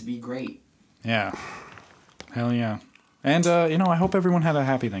 extra day to be great. Yeah. Hell yeah. And, I hope everyone had a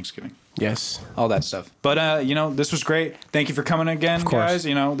happy Thanksgiving. Yes. All that stuff. But, this was great. Thank you for coming again, course.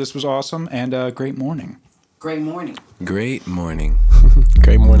 guys. This was awesome. And great morning. Great morning. Great morning.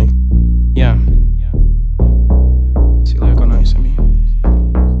 Great morning. Yeah. See, lyrical nice.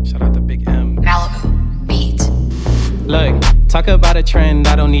 Shout out to Big M. Malibu beat. Look, talk about a trend,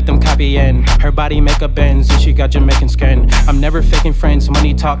 I don't need them copying. Her body make a bends, and she got Jamaican skin. I'm never faking friends,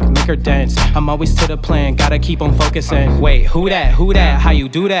 money talk, make her dance. I'm always to the plan, gotta keep on focusing. Wait, who that, how you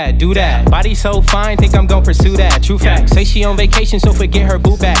do that, Body so fine, think I'm gon' pursue that. True fact, say she on vacation, so forget her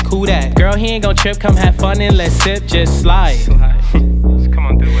boo back. Who that? Girl, he ain't gon' trip, come have fun and let's sip, just slide. Come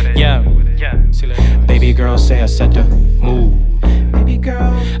on through with it. Yeah. Baby girl say I said to move. Baby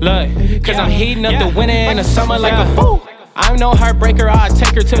girl. Look, cause I'm heating up the winter and the summer like a fool. I'm no heartbreaker, I'll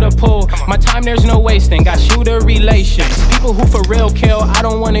take her to the pool. My time there's no wasting, got shooter relations. People who for real kill, I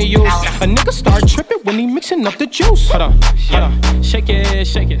don't wanna use. A nigga start tripping when he mixing up the juice. Hold on, shake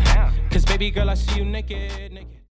it. Cause baby girl, I see you naked.